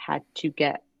Martin had to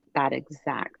get that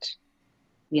exact,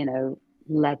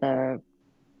 leather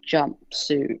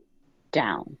jumpsuit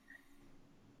down.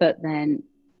 But then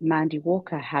Mandy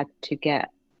Walker had to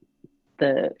get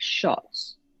the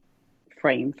shots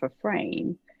frame for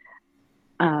frame.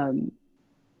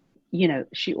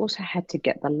 She also had to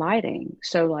get the lighting.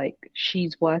 So, like,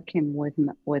 she's working with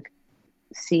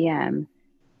CM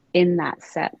in that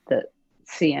set that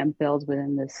CM builds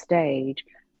within the stage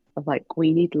of, like,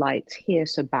 we need lights here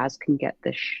so Baz can get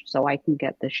this, so I can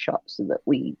get this shot so that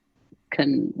we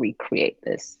can recreate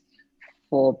this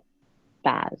for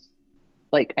Baz.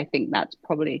 Like, I think that is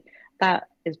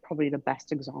probably the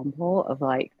best example of,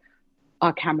 like,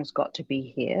 our camera's got to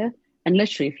be here. And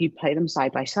literally, if you play them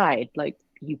side by side, like,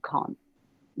 you can't,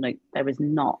 like, there's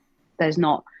not,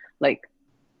 like,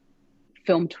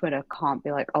 film Twitter can't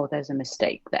be like, oh, there's a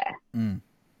mistake there.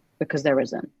 Because there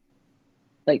isn't.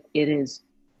 Like, it is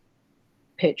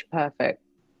pitch perfect.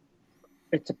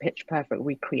 It's a pitch perfect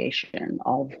recreation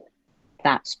of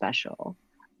that special.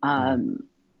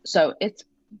 So it's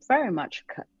very much,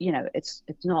 it's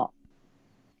not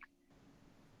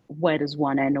where does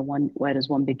one end and where does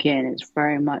one begin. It's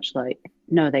very much like,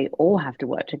 no, they all have to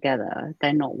work together.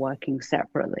 They're not working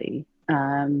separately.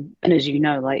 And as you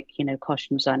know, like,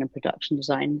 costume design and production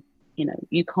design,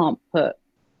 you can't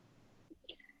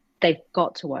they've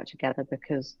got to work together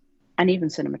because, and even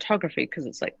cinematography, because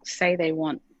it's like, say they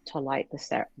want to light the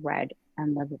set red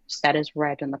and the set is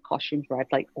red and the costume's red,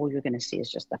 like, all you're going to see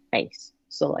is just the face.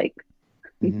 So, like,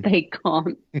 they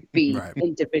can't be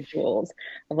individuals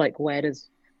of, like,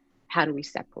 how do we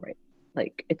separate?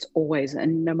 Like, it's always,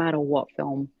 and no matter what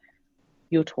film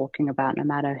you're talking about, no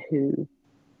matter who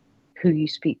you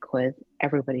speak with,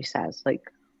 everybody says, like,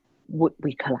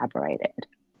 we collaborated.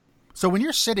 So when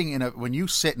you're when you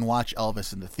sit and watch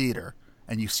Elvis in the theater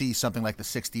and you see something like the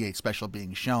 68 special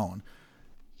being shown,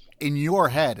 in your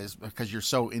head, is because you're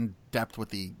so in depth with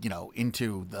the,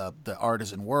 into the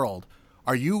artisan world,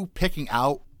 are you picking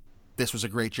out, this was a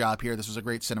great job here, this was a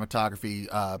great cinematography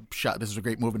shot, this was a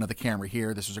great movement of the camera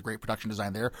here, this was a great production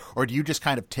design there, or do you just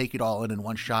kind of take it all in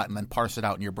one shot and then parse it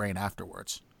out in your brain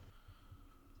afterwards?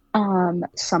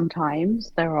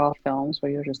 Sometimes there are films where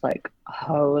you're just like,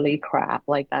 holy crap,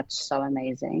 like, that's so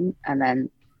amazing. And then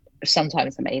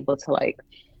sometimes I'm able to, like,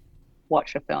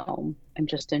 watch a film and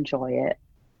just enjoy it.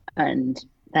 And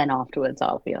then afterwards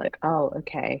I'll be like, oh,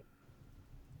 okay,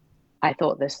 I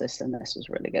thought this, and this was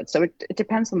really good. So it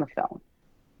depends on the film.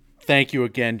 Thank you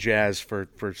again, Jazz, for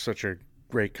such a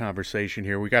great conversation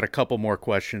here. We got a couple more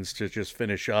questions to just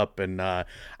finish up. And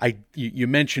you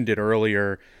mentioned it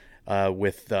earlier,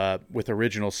 with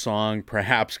original song,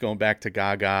 perhaps going back to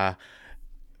Gaga.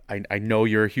 I know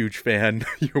you're a huge fan.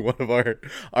 You're one of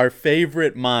our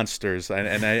favorite monsters,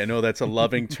 and I know that's a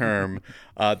loving term.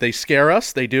 They scare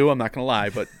us. They do. I'm not going to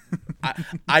lie, but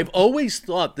I've always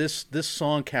thought this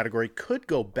song category could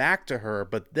go back to her,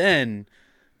 but then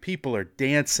people are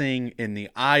dancing in the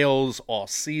aisles all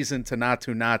season to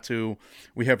Naatu Naatu.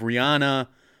 We have Rihanna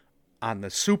on the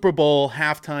Super Bowl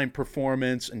halftime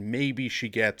performance, and maybe she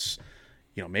gets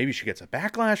a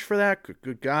backlash for that,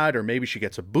 good God, or maybe she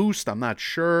gets a boost, I'm not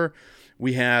sure.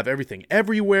 We have Everything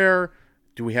Everywhere.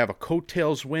 Do we have a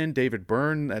coattails win? David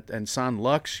Byrne and San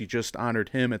Lux, she just honored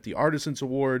him at the Artisans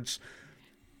Awards.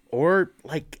 Or,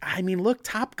 like, I mean, look,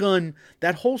 Top Gun,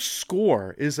 that whole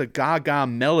score is a Gaga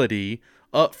melody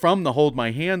from the Hold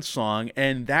My Hand song,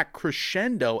 and that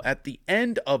crescendo at the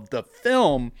end of the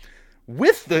film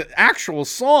with the actual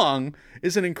song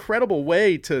is an incredible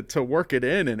way to work it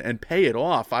in and pay it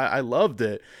off. I loved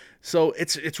it. So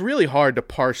it's really hard to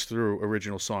parse through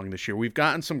original song this year. We've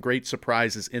gotten some great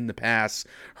surprises in the past,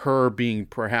 her being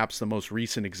perhaps the most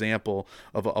recent example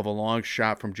of a long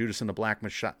shot from Judas and the Black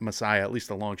Messiah, at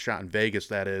least a long shot in Vegas,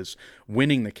 that is,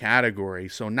 winning the category.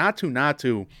 So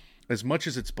Naatu, as much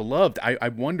as it's beloved, I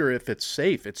wonder if it's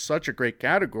safe. It's such a great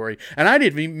category. And I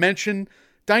didn't even mention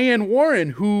Diane Warren,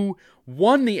 who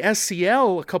won the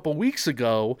SCL a couple weeks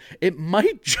ago. It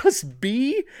might just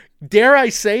be, dare I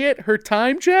say it, her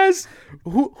time, Jazz?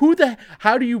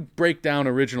 How do you break down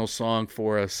original song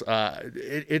for us?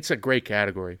 It's a great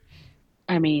category.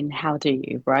 I mean, how do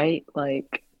you, right?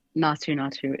 Like,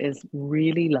 Naatu is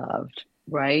really loved,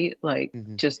 right? Like,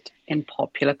 just in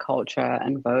popular culture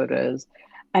and voters.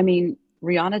 I mean,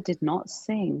 Rihanna did not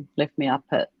sing Lift Me Up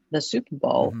at the Super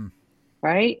Bowl,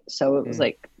 right? So it was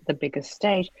like the biggest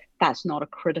stage. That's not a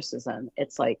criticism.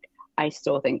 It's like, I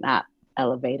still think that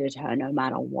elevated her no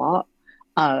matter what.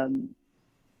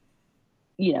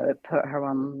 It put her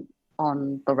on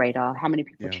the radar. How many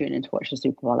people tune in to watch the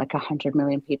Super Bowl? Like 100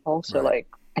 million people. So like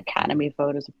Academy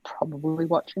voters are probably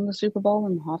watching the Super Bowl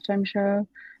and the halftime show.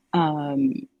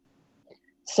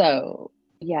 So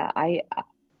yeah,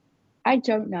 I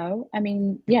don't know. I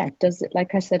mean, does it,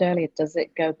 like I said earlier, does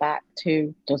it go back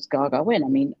to, does Gaga win? I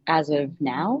mean, as of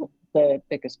now, the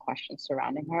biggest question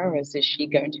surrounding her is she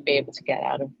going to be able to get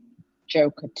out of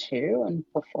Joker 2 and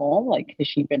perform? Like, has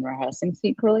she been rehearsing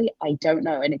secretly? I don't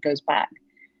know. And it goes back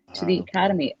to the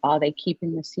Academy. Are they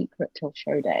keeping the secret till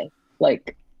show day?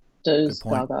 Like, does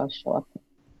Gaga show up?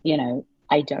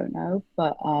 I don't know.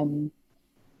 But, Hold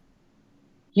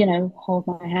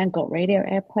My Hand got radio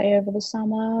airplay over the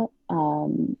summer.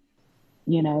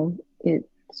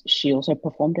 She also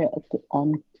performed it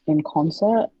in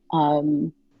concert.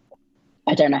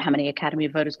 I don't know how many Academy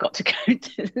voters got to go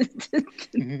to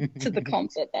the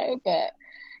concert though, but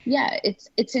yeah,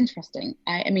 it's interesting.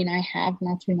 I mean, I have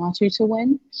Naatu to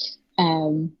win,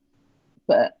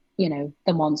 but the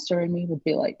monster in me would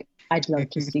be like, I'd love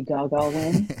to see Gaga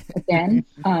win again,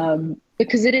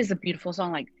 because it is a beautiful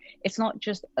song. Like, it's not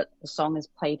just the song is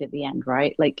played at the end,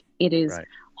 right? Like, it is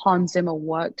Hans Zimmer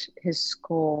worked his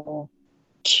score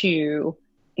to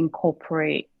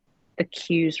incorporate the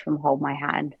cues from Hold My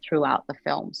Hand throughout the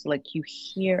film. So like, you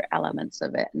hear elements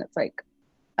of it and it's like,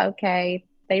 okay,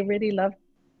 they really love,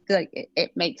 like,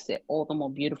 it makes it all the more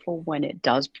beautiful when it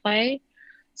does play.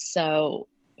 So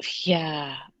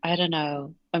yeah, I don't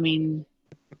know. I mean,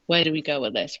 where do we go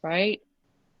with this, right?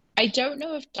 I don't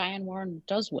know if Diane Warren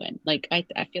does win. Like, I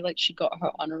feel like she got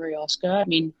her honorary Oscar. I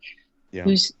mean,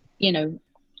 who's,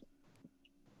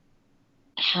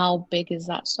 how big is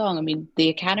that song? I mean, the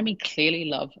Academy clearly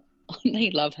love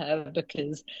her,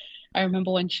 because I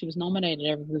remember when she was nominated,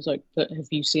 everyone was like, but have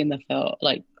you seen the film,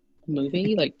 like,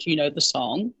 movie? Like, do you know the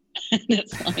song? And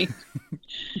it's like,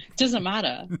 it doesn't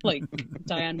matter. Like,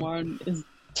 Diane Warren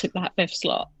took that 5th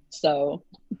slot, so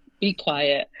be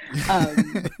quiet.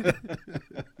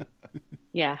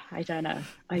 Yeah, I don't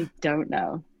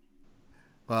know.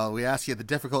 Well, we asked you the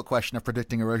difficult question of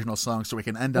predicting original songs, so we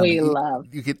can end on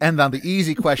you can end on the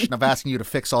easy question of asking you to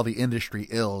fix all the industry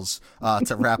ills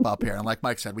to wrap up here. And like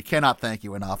Mike said, we cannot thank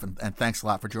you enough, and thanks a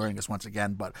lot for joining us once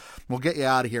again. But we'll get you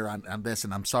out of here on this,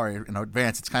 and I'm sorry in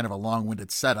advance, it's kind of a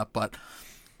long-winded setup, but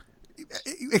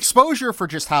exposure for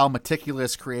just how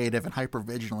meticulous, creative, and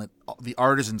hyper-vigilant the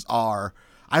artisans are,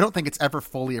 I don't think it's ever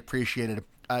fully appreciated,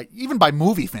 even by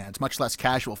movie fans, much less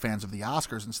casual fans of the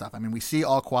Oscars and stuff. I mean, we see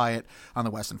All Quiet on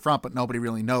the Western Front, but nobody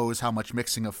really knows how much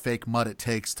mixing of fake mud it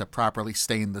takes to properly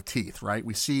stain the teeth, right?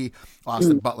 We see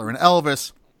Austin Butler and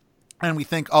Elvis, and we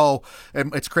think, oh,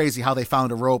 it's crazy how they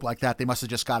found a robe like that. They must have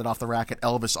just got it off the rack at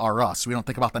Elvis R Us. We don't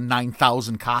think about the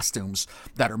 9,000 costumes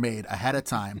that are made ahead of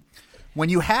time. When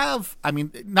you have, I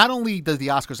mean, not only does the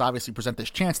Oscars obviously present this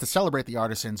chance to celebrate the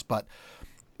artisans, but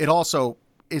it also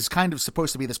is kind of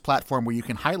supposed to be this platform where you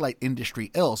can highlight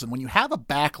industry ills. And when you have a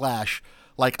backlash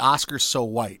like Oscars So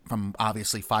White from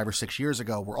obviously 5 or 6 years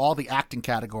ago, where all the acting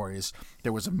categories,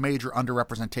 there was a major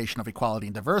underrepresentation of equality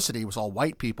and diversity, it was all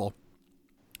white people.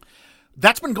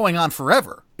 That's been going on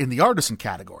forever in the artisan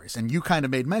categories, and you kind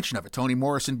of made mention of it. Toni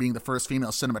Morrison being the first female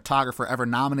cinematographer ever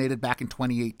nominated back in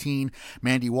 2018.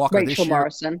 Mandy Walker this year.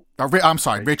 Morrison. I'm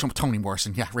sorry, Toni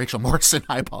Morrison. Yeah, Rachel Morrison.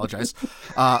 I apologize.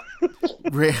 My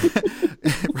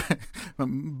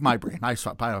brain. I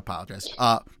apologize.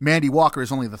 Mandy Walker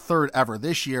is only the 3rd ever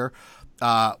this year.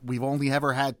 We've only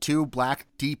ever had 2 black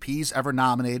DPs ever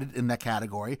nominated in that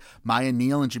category. Maya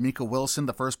Neal and Jamaica Wilson,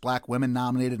 the first black women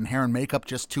nominated in hair and makeup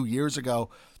just 2 years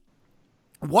ago.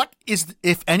 What is,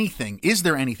 if anything, is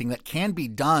there anything that can be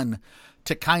done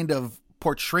to kind of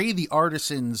portray the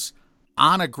artisans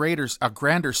on a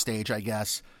grander stage, I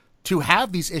guess, to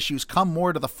have these issues come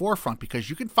more to the forefront, because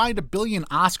you can find a billion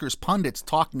Oscars pundits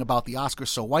talking about the Oscars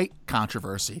so white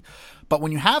controversy. But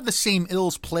when you have the same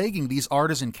ills plaguing these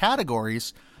artisan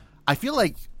categories, I feel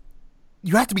like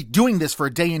you have to be doing this for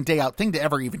a day in, day out thing to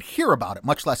ever even hear about it,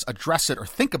 much less address it or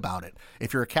think about it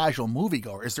if you're a casual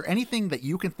moviegoer. Is there anything that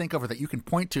you can think of or that you can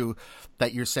point to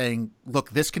that you're saying, look,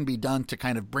 this can be done to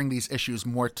kind of bring these issues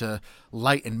more to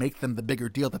light and make them the bigger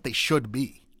deal that they should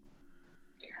be?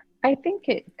 I think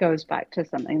it goes back to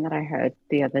something that I heard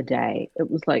the other day. It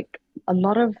was like a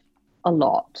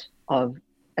lot of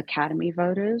Academy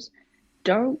voters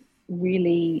don't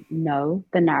really know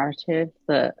the narrative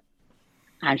that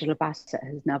Angela Bassett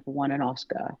has never won an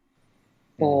Oscar,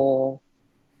 or,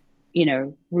 you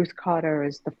know, Ruth Carter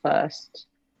is the first,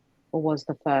 or was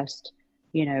the first,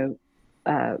 you know,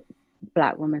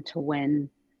 Black woman to win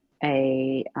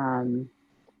an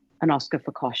Oscar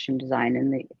for costume design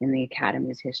in the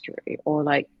Academy's history, or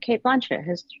like Kate Blanchett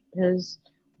has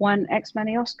won X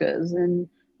many Oscars, and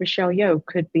Michelle Yeoh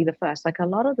could be the first. Like, a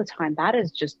lot of the time, that is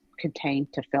just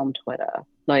contained to film Twitter,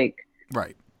 like,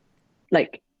 right,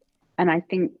 like, and I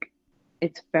think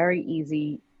it's very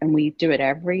easy, and we do it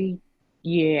every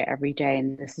year, every day,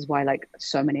 and this is why like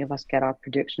so many of us get our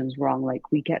predictions wrong.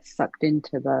 Like, we get sucked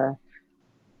into the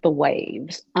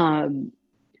waves.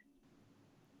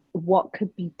 What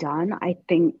could be done? I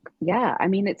think, yeah, I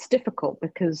mean, it's difficult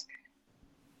because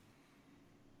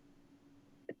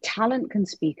talent can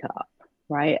speak up,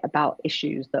 right, about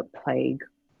issues that plague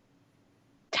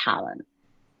talent,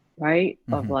 right?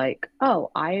 Of like,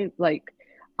 oh,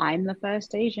 I'm the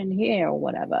first Asian here or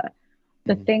whatever.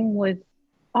 The thing with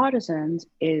artisans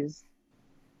is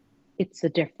it's a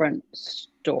different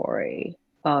story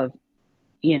of,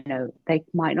 you know, they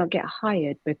might not get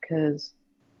hired because,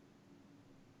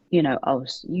 you know, oh,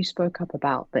 you spoke up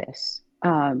about this.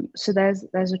 So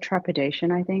there's a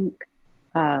trepidation, I think,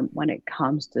 when it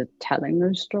comes to telling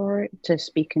those stories, to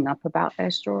speaking up about their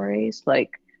stories.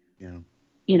 Like, you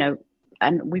know,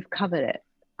 and we've covered it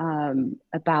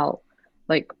about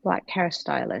like Black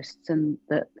hairstylists and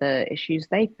the issues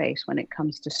they face when it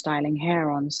comes to styling hair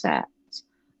on sets.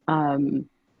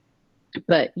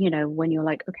 But, you know, when you're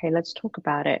like, okay, let's talk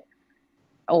about it,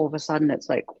 all of a sudden it's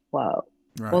like, whoa.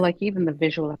 right. Or like even the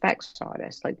visual effects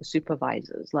artists, like the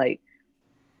supervisors, like,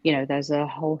 you know, there's a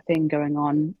whole thing going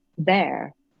on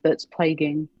there that's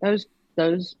plaguing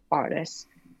those artists.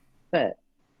 But,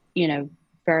 you know,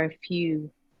 very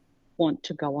few want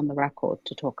to go on the record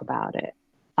to talk about it.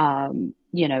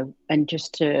 You know, and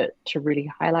just to really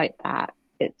highlight that,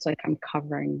 it's like I'm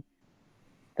covering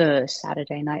the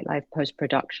Saturday Night Live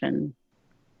post-production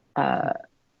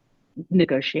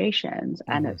negotiations,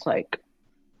 and it's like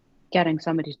getting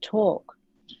somebody to talk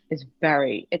is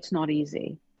it's not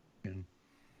easy.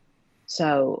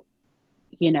 So,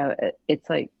 you know, it's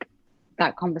like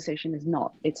that conversation it's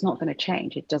not going to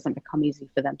change. It doesn't become easy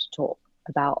for them to talk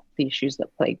about the issues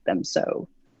that plague them. So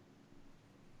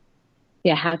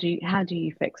yeah, how do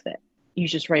you fix it? You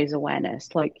just raise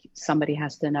awareness. Like, somebody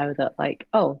has to know that, like,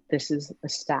 oh, this is a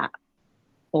stat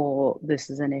or this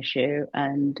is an issue,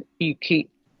 and you keep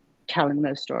telling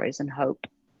those stories and hope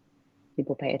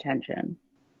people pay attention.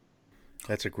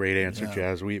 That's a great answer,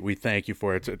 Jazz. We thank you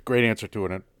for it. It's a great answer to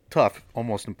a tough,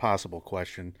 almost impossible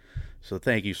question. So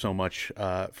thank you so much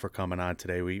for coming on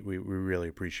today. We really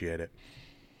appreciate it.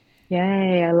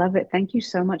 Yay, I love it. Thank you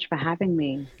so much for having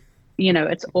me. You know,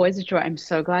 it's always a joy. I'm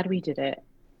so glad we did it.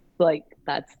 Like,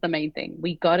 that's the main thing.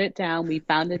 We got it down. We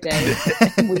found a day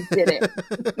and we did it.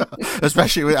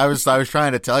 Especially, I was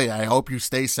trying to tell you, I hope you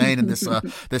stay sane in this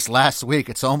this last week.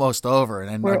 It's almost over,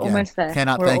 and We're again, almost there.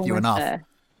 Cannot We're thank you almost enough. there.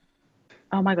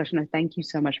 Oh my gosh, no, thank you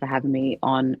so much for having me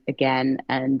on again,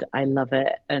 and I love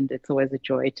it, and it's always a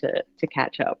joy to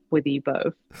catch up with you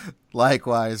both.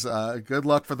 Likewise, good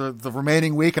luck for the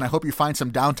remaining week, and I hope you find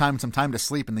some downtime and some time to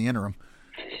sleep in the interim.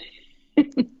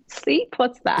 Sleep?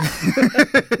 What's that?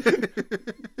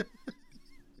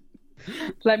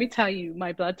 Let me tell you,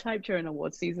 my blood type during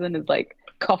award season is like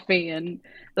coffee, and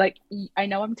like, I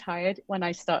know I'm tired when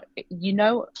I start. You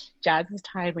know, Jazz is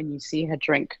tired when you see her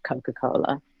drink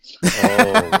Coca-Cola.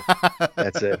 Oh,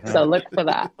 that's it. Huh? So look for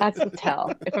that. That's the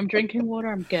tell. If I'm drinking water,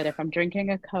 I'm good. If I'm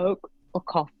drinking a Coke or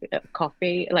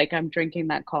coffee, like I'm drinking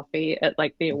that coffee at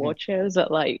like the award shows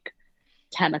at like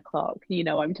 10 o'clock, you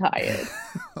know I'm tired.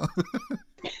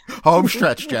 Home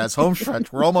stretch, Jazz. Home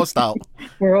stretch. We're almost out.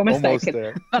 We're almost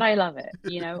there. But I love it.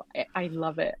 You know, I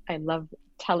love it. I love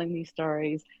telling these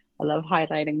stories. I love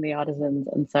highlighting the artisans.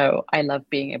 And so I love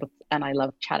being able to, and I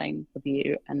love chatting with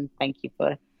you. And thank you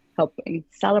for helping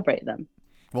celebrate them.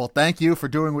 Well, thank you for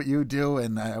doing what you do,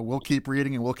 and we'll keep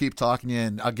reading and we'll keep talking.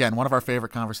 And again, one of our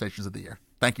favorite conversations of the year.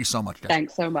 Thank you so much, Jazz.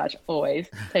 Thanks so much. Always.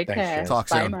 Take Thanks, care. Jazz. Talk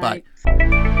Bye, soon. Mike.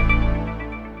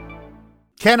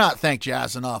 Cannot thank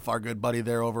Jazz enough, our good buddy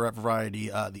there over at Variety,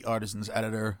 the Artisan's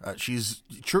editor. She's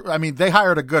true. I mean, they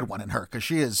hired a good one in her because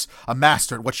she is a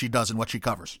master at what she does and what she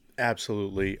covers.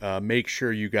 Absolutely. Make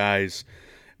sure you guys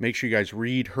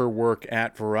read her work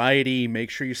at Variety. Make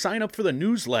sure you sign up for the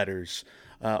newsletters.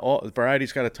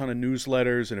 Variety's got a ton of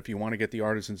newsletters, and if you want to get the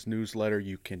Artisan's newsletter,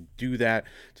 you can do that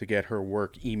to get her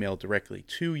work emailed directly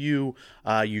to you.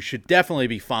 You should definitely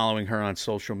be following her on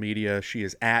social media. She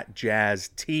is at Jazz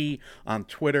T on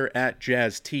Twitter, at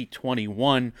Jazz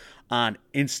T21 on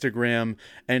Instagram.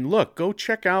 And look, go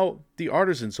check out the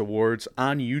Artisan's Awards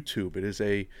on YouTube. It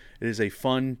is a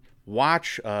fun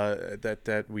watch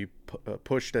that we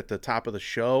pushed at the top of the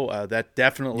show. That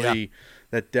definitely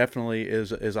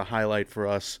is a highlight for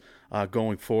us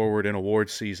going forward in award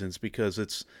seasons, because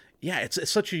it's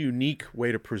such a unique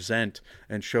way to present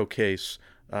and showcase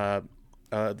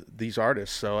these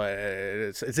artists. So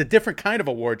it's a different kind of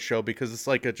award show because it's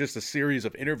like just a series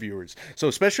of interviewers. So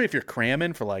especially if you're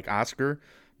cramming for like Oscar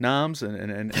noms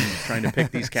and trying to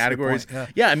pick these categories.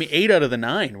 I mean, 8 out of the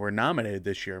 9 were nominated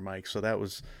this year, Mike. So that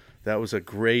was a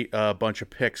great bunch of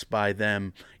picks by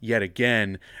them yet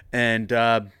again. And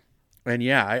I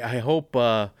hope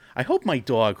my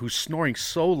dog, who's snoring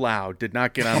so loud, did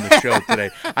not get on the show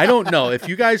today. I don't know if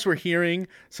you guys were hearing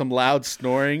some loud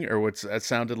snoring or that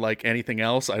sounded like anything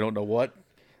else. I don't know what,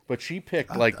 but she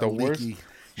picked like the worst.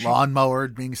 Lawnmower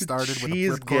being started with a She's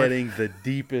flip cord. getting the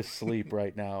deepest sleep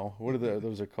right now. What are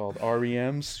those are called?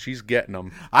 REMs? She's getting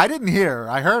them. I didn't hear her.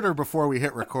 I heard her before we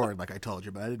hit record, like I told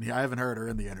you, but I haven't heard her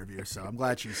in the interview, so I'm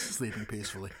glad she's sleeping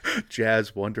peacefully.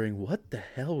 Jazz wondering, what the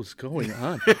hell is going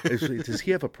on? Does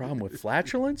he have a problem with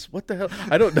flatulence? What the hell?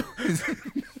 I don't know.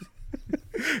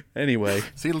 Anyway.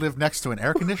 Does he live next to an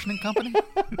air conditioning company?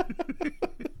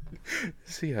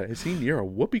 Is he near a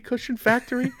whoopee cushion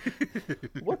factory?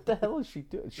 What the hell is she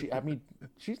doing?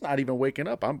 She's not even waking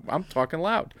up. I'm talking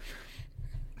loud.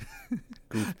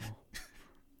 Goofball.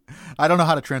 I don't know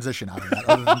how to transition out of that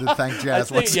other than to thank Jazz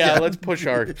once again. Let's push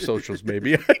our socials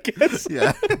maybe, I guess.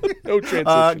 Yeah. No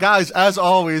transition. Guys, as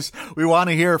always, we want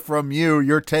to hear from you,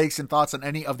 your takes and thoughts on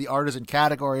any of the artisan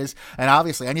categories, and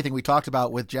obviously anything we talked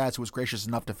about with Jazz, who was gracious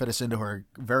enough to fit us into her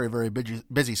very, very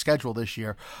busy schedule this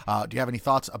year. Do you have any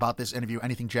thoughts about this interview,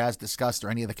 anything Jazz discussed, or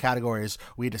any of the categories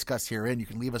we discussed herein? You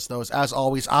can leave us those, as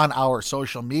always, on our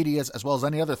social medias, as well as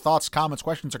any other thoughts, comments,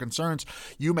 questions, or concerns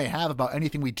you may have about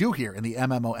anything we do here in the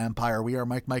MMO Empire. We are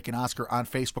Mike, and Oscar on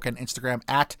Facebook and Instagram,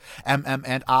 at MM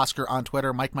and Oscar on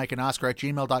Twitter, Mike, and Oscar at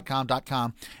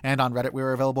gmail.com, and on Reddit. We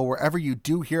are available wherever you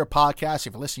do hear podcasts.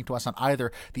 If you're listening to us on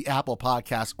either the Apple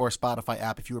Podcast or Spotify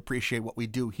app, if you appreciate what we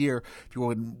do here, if you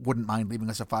wouldn't mind leaving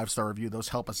us a 5-star review, those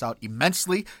help us out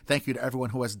immensely. Thank you to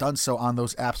everyone who has done so on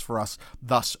those apps for us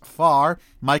thus far.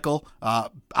 Michael,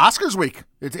 Oscars week.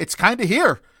 It's kind of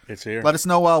here. It's here. Let us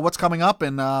know what's coming up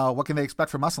and what can they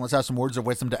expect from us, and let's have some words of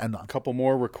wisdom to end on. Couple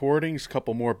more recordings,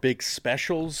 couple more big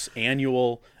specials,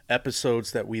 annual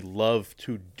episodes that we love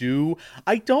to do.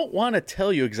 I don't want to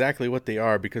tell you exactly what they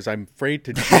are because I'm afraid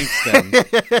to jinx them.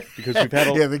 Because we've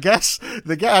had the guests.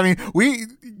 I mean,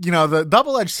 the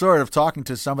double-edged sword of talking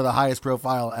to some of the highest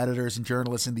profile editors and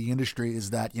journalists in the industry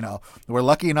is that, we're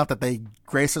lucky enough that they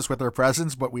grace us with their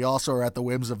presence, but we also are at the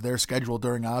whims of their schedule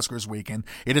during Oscars week, and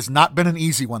it has not been an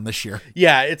easy one this year.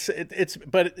 Yeah,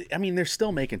 but I mean, they're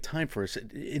still making time for us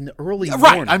in the early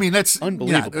morning. Right. I mean, that's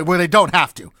unbelievable. Where they don't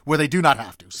have to, where they do not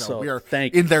have to. So we are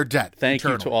in their debt. Thank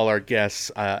you to all our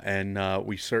guests, and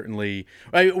we certainly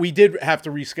we did have to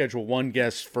reschedule one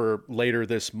guest for later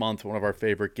this month, one of our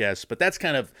favorite guests, but that's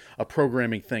kind of a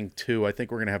programming thing too. I think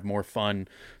we're gonna have more fun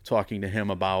talking to him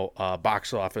about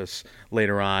box office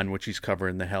later on, which he's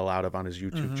covering the hell out of on his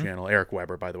YouTube channel. Eric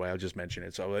Weber, by the way, I'll just mention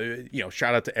it. So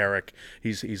shout out to Eric.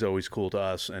 He's always cool to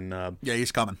us, and yeah,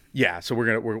 he's coming. Yeah, so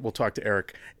we'll talk to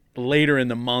Eric later in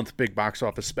the month. Big box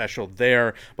office special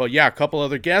there. But yeah, a couple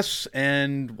other guests,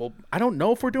 and I don't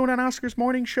know if we're doing an Oscars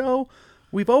morning show.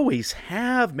 We've always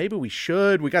have. Maybe we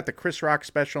should. We got the Chris Rock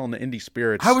special and the Indie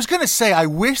Spirits. I was gonna say I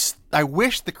wish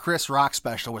the Chris Rock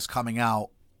special was coming out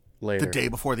later, the day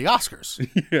before the Oscars.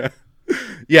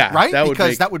 Yeah, right.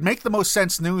 That would make the most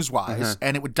sense news-wise,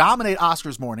 and it would dominate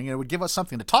Oscars morning, and it would give us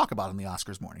something to talk about on the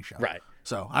Oscars morning show. Right.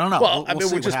 So I don't know. Well, we'll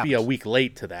it would just be a week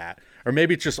late to that, or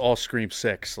maybe it's just all Scream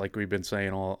 6, like we've been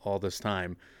saying all this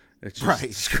time. It's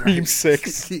just Scream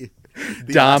 6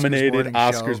 dominated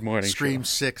Oscars morning show. Scream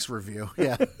 6 review.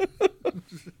 Yeah.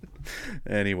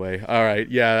 Anyway, all right.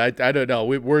 Yeah, I don't know.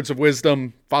 Words of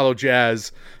wisdom. Follow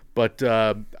Jazz. But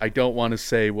I don't want to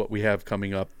say what we have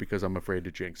coming up because I'm afraid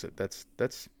to jinx it. That's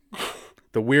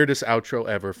the weirdest outro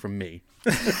ever from me.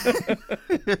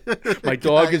 My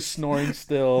dog is snoring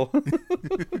still.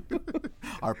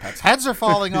 Our pets' heads are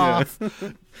falling off.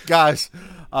 Guys,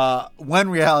 when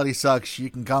reality sucks, you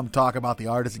can come talk about the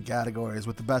artisan categories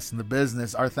with the best in the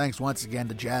business. Our thanks once again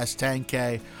to Jazz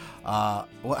 10K. How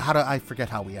do I forget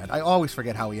how we end? I always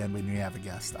forget how we end when we have a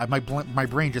guest. My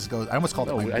brain just goes. I almost called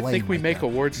it my brain. I think we right make there.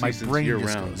 award My seasons brain year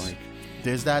just round, goes. Mike.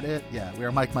 Is that it? Yeah, we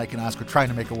are Mike, and Oscar trying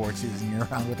to make award season year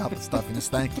round without the stuffiness.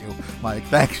 Thank you, Mike.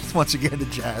 Thanks once again to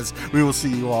Jazz. We will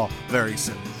see you all very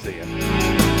soon. See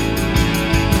ya.